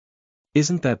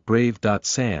 Isn't that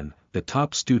Brave-san, the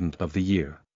top student of the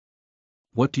year?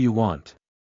 What do you want?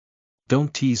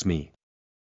 Don't tease me.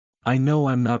 I know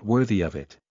I'm not worthy of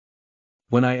it.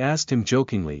 When I asked him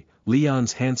jokingly,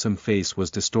 Leon's handsome face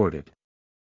was distorted.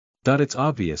 It's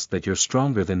obvious that you're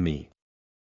stronger than me.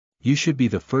 You should be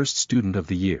the first student of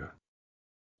the year.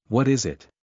 What is it?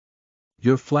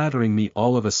 You're flattering me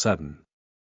all of a sudden.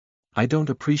 I don't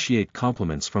appreciate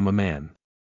compliments from a man.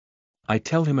 I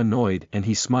tell him annoyed and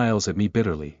he smiles at me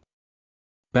bitterly.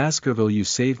 Baskerville, you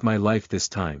saved my life this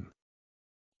time.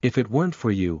 If it weren't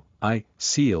for you, I,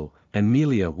 Seal, and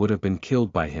Melia would have been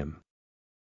killed by him.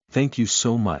 Thank you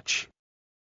so much.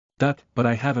 But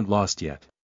I haven't lost yet.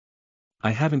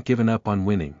 I haven't given up on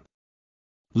winning.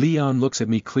 Leon looks at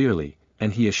me clearly,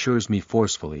 and he assures me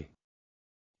forcefully.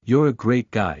 You're a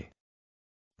great guy.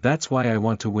 That's why I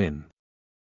want to win.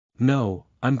 No,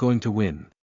 I'm going to win.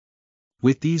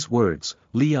 With these words,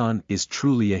 Leon is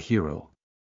truly a hero.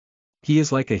 He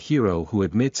is like a hero who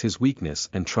admits his weakness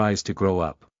and tries to grow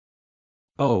up.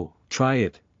 Oh, try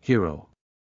it, hero.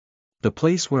 The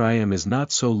place where I am is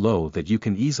not so low that you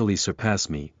can easily surpass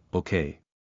me, okay?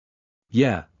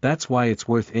 Yeah, that's why it's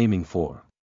worth aiming for.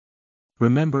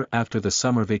 Remember, after the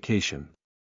summer vacation,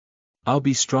 I'll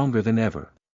be stronger than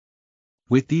ever.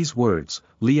 With these words,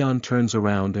 Leon turns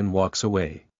around and walks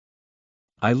away.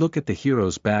 I look at the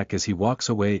hero's back as he walks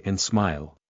away and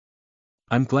smile.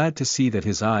 I'm glad to see that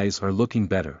his eyes are looking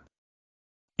better.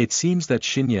 It seems that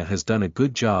Shinya has done a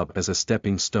good job as a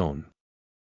stepping stone.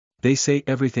 They say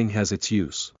everything has its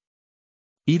use.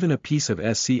 Even a piece of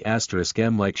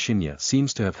SC*M like Shinya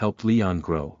seems to have helped Leon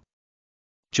grow.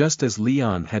 Just as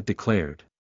Leon had declared.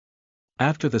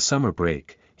 After the summer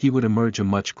break, he would emerge a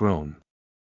much grown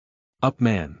up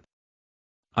man.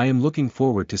 I am looking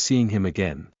forward to seeing him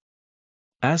again.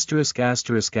 Thus, the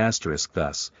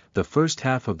first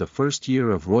half of the first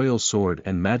year of Royal Sword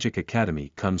and Magic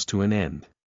Academy comes to an end.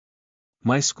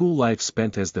 My school life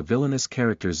spent as the villainous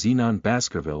character Xenon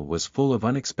Baskerville was full of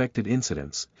unexpected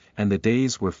incidents, and the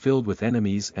days were filled with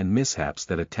enemies and mishaps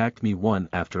that attacked me one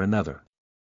after another.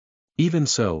 Even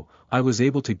so, I was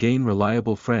able to gain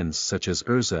reliable friends such as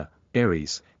Urza,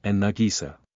 Ares, and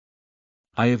Nagisa.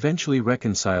 I eventually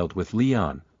reconciled with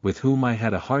Leon, with whom I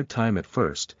had a hard time at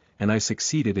first, and I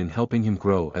succeeded in helping him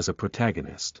grow as a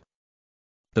protagonist.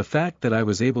 The fact that I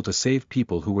was able to save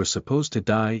people who were supposed to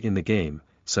die in the game,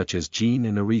 such as Jean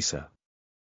and Arisa.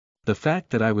 The fact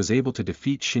that I was able to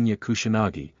defeat Shinya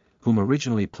Kusanagi, whom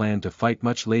originally planned to fight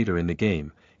much later in the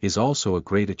game, is also a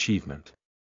great achievement.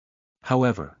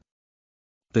 However,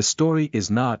 the story is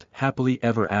not happily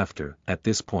ever after at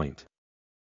this point.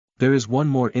 There is one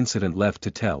more incident left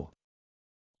to tell.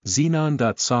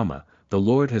 Xenon.Sama, the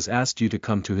Lord has asked you to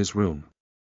come to his room.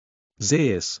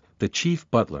 Zeus, the chief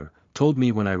butler, told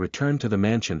me when I returned to the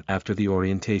mansion after the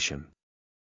orientation.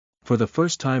 For the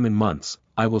first time in months,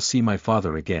 I will see my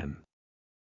father again.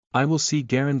 I will see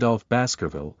Garandolph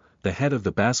Baskerville, the head of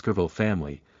the Baskerville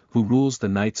family, who rules the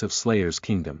Knights of Slayer's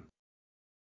kingdom.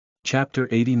 Chapter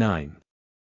 89.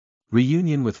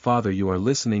 Reunion with Father. You are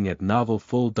listening at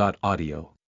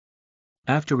novelfull.audio.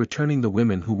 After returning the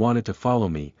women who wanted to follow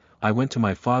me, I went to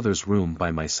my father's room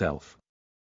by myself.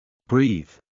 Breathe.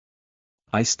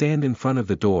 I stand in front of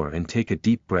the door and take a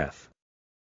deep breath.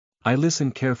 I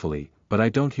listen carefully, but I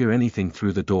don't hear anything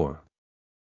through the door.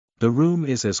 The room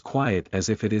is as quiet as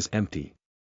if it is empty.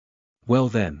 Well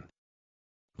then.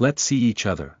 Let's see each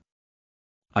other.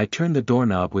 I turn the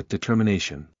doorknob with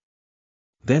determination.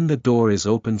 Then the door is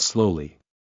opened slowly.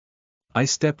 I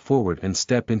step forward and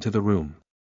step into the room.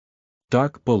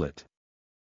 Dark bullet.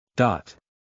 Dot.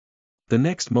 The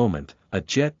next moment, a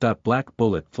jet-black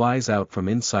bullet flies out from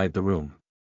inside the room.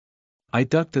 I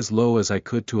ducked as low as I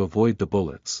could to avoid the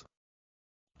bullets.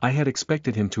 I had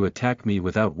expected him to attack me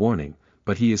without warning,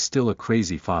 but he is still a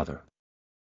crazy father.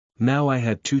 Now I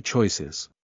had two choices.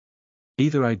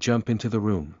 Either I jump into the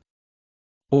room,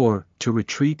 or to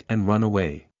retreat and run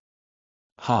away.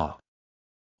 Ha!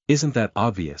 Isn't that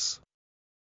obvious?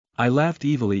 I laughed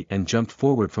evilly and jumped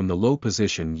forward from the low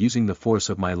position using the force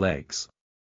of my legs.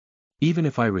 Even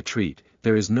if I retreat,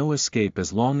 there is no escape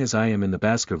as long as I am in the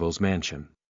Baskervilles' mansion.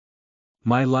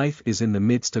 My life is in the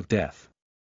midst of death.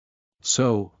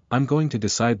 So, I'm going to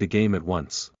decide the game at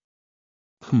once.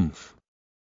 Humph.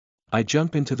 I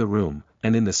jump into the room,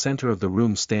 and in the center of the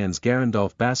room stands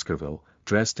Garandolph Baskerville,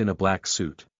 dressed in a black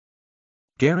suit.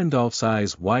 Garandolph's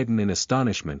eyes widen in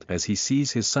astonishment as he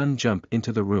sees his son jump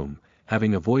into the room,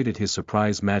 having avoided his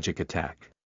surprise magic attack.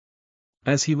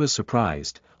 As he was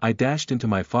surprised, I dashed into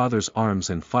my father's arms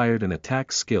and fired an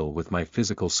attack skill with my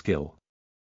physical skill.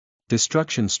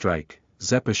 Destruction Strike,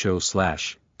 Zepasho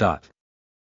 /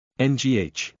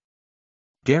 NGH.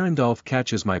 Garandolph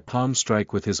catches my palm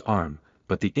strike with his arm,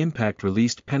 but the impact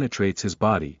released penetrates his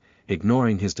body,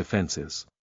 ignoring his defenses.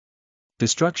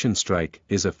 Destruction Strike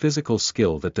is a physical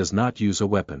skill that does not use a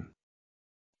weapon.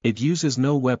 It uses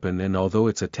no weapon, and although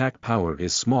its attack power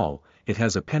is small, it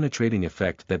has a penetrating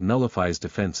effect that nullifies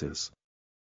defenses.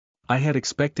 I had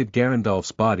expected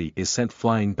Garandolph's body is sent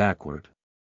flying backward.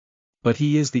 But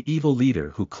he is the evil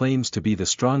leader who claims to be the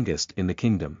strongest in the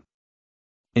kingdom.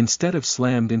 Instead of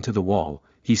slammed into the wall,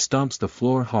 he stomps the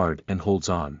floor hard and holds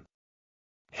on.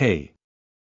 Hey!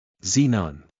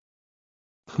 Xenon!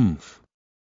 Humph!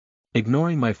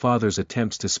 Ignoring my father's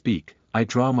attempts to speak, I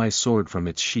draw my sword from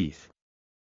its sheath.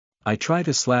 I try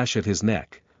to slash at his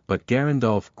neck, but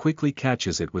Garandolph quickly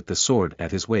catches it with the sword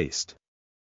at his waist.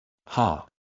 Ha!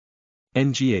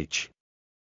 NGH.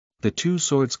 The two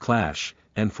swords clash,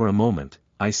 and for a moment,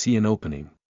 I see an opening.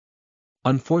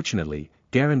 Unfortunately,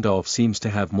 Garandolph seems to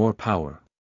have more power.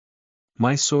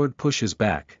 My sword pushes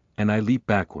back, and I leap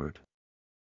backward.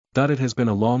 It has been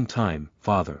a long time,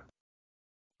 father.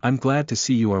 I'm glad to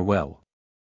see you are well.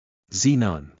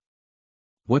 Xenon.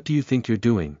 What do you think you're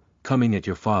doing, coming at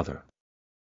your father?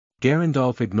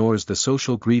 Garandolph ignores the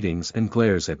social greetings and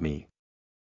glares at me.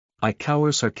 I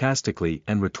cower sarcastically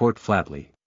and retort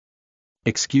flatly.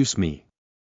 Excuse me.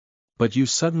 But you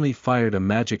suddenly fired a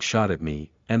magic shot at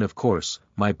me, and of course,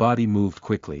 my body moved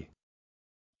quickly.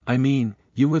 I mean,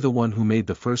 you were the one who made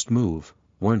the first move,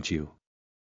 weren't you?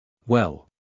 Well.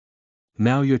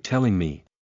 Now you're telling me.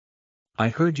 I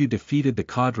heard you defeated the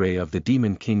cadre of the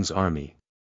Demon King's army.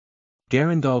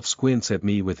 Garandolf squints at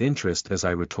me with interest as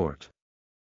I retort.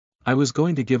 I was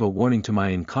going to give a warning to my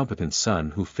incompetent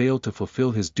son who failed to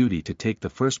fulfill his duty to take the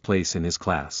first place in his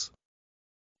class.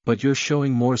 But you're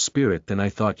showing more spirit than I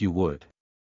thought you would.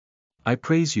 I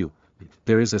praise you.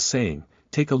 There is a saying,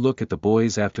 take a look at the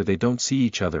boys after they don't see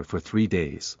each other for 3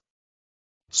 days.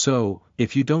 So,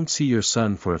 if you don't see your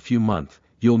son for a few months,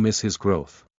 you'll miss his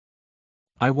growth.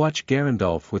 I watch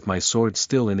Garandolf with my sword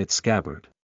still in its scabbard.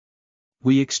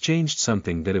 We exchanged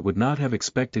something that it would not have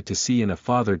expected to see in a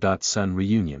father-son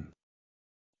reunion.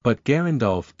 But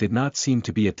Garandolf did not seem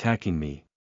to be attacking me.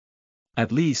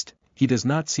 At least, he does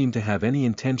not seem to have any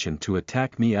intention to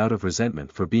attack me out of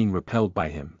resentment for being repelled by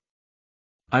him.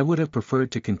 I would have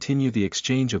preferred to continue the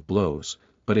exchange of blows,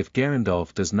 but if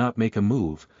Garandolf does not make a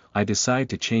move, I decide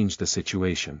to change the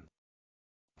situation.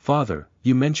 Father,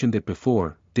 you mentioned it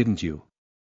before, didn't you?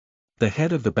 The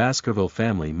head of the Baskerville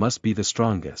family must be the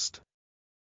strongest.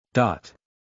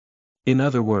 In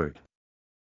other words,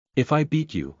 if I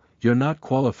beat you, you're not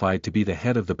qualified to be the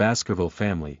head of the Baskerville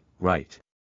family, right?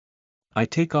 I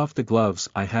take off the gloves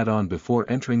I had on before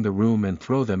entering the room and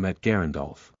throw them at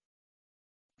Garandolf.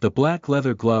 The black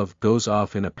leather glove goes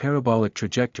off in a parabolic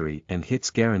trajectory and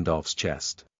hits Garandolf's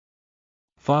chest.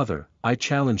 Father, I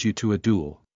challenge you to a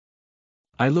duel.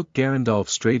 I look Garandolf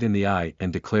straight in the eye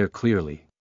and declare clearly.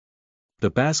 The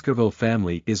Baskerville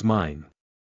family is mine.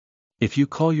 If you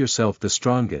call yourself the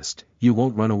strongest, you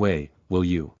won't run away, will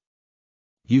you?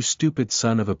 You stupid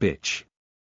son of a bitch.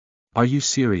 Are you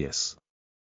serious?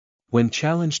 When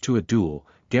challenged to a duel,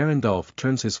 Garandolf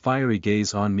turns his fiery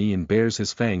gaze on me and bares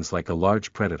his fangs like a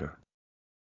large predator.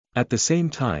 At the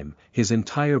same time, his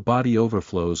entire body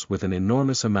overflows with an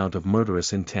enormous amount of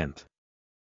murderous intent.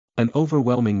 An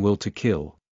overwhelming will to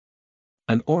kill.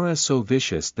 An aura so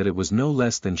vicious that it was no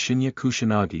less than Shinya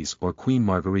Kusanagi's or Queen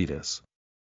Margarita's.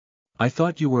 I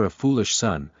thought you were a foolish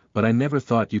son, but I never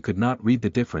thought you could not read the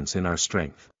difference in our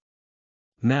strength.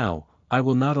 Now, I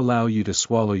will not allow you to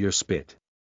swallow your spit.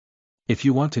 If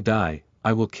you want to die,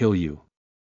 I will kill you.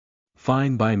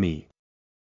 Fine by me.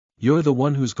 You're the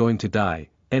one who's going to die,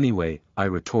 anyway, I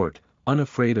retort,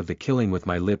 unafraid of the killing with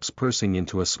my lips pursing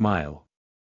into a smile.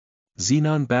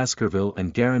 Zenon Baskerville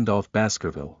and Garandolf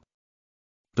Baskerville.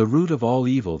 The root of all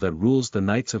evil that rules the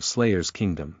Knights of Slayer's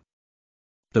kingdom.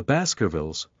 The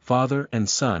Baskervilles, father and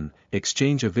son,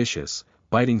 exchange a vicious,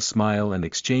 biting smile and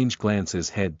exchange glances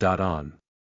head on.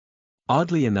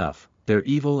 Oddly enough, their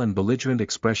evil and belligerent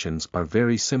expressions are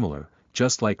very similar,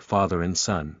 just like father and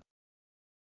son.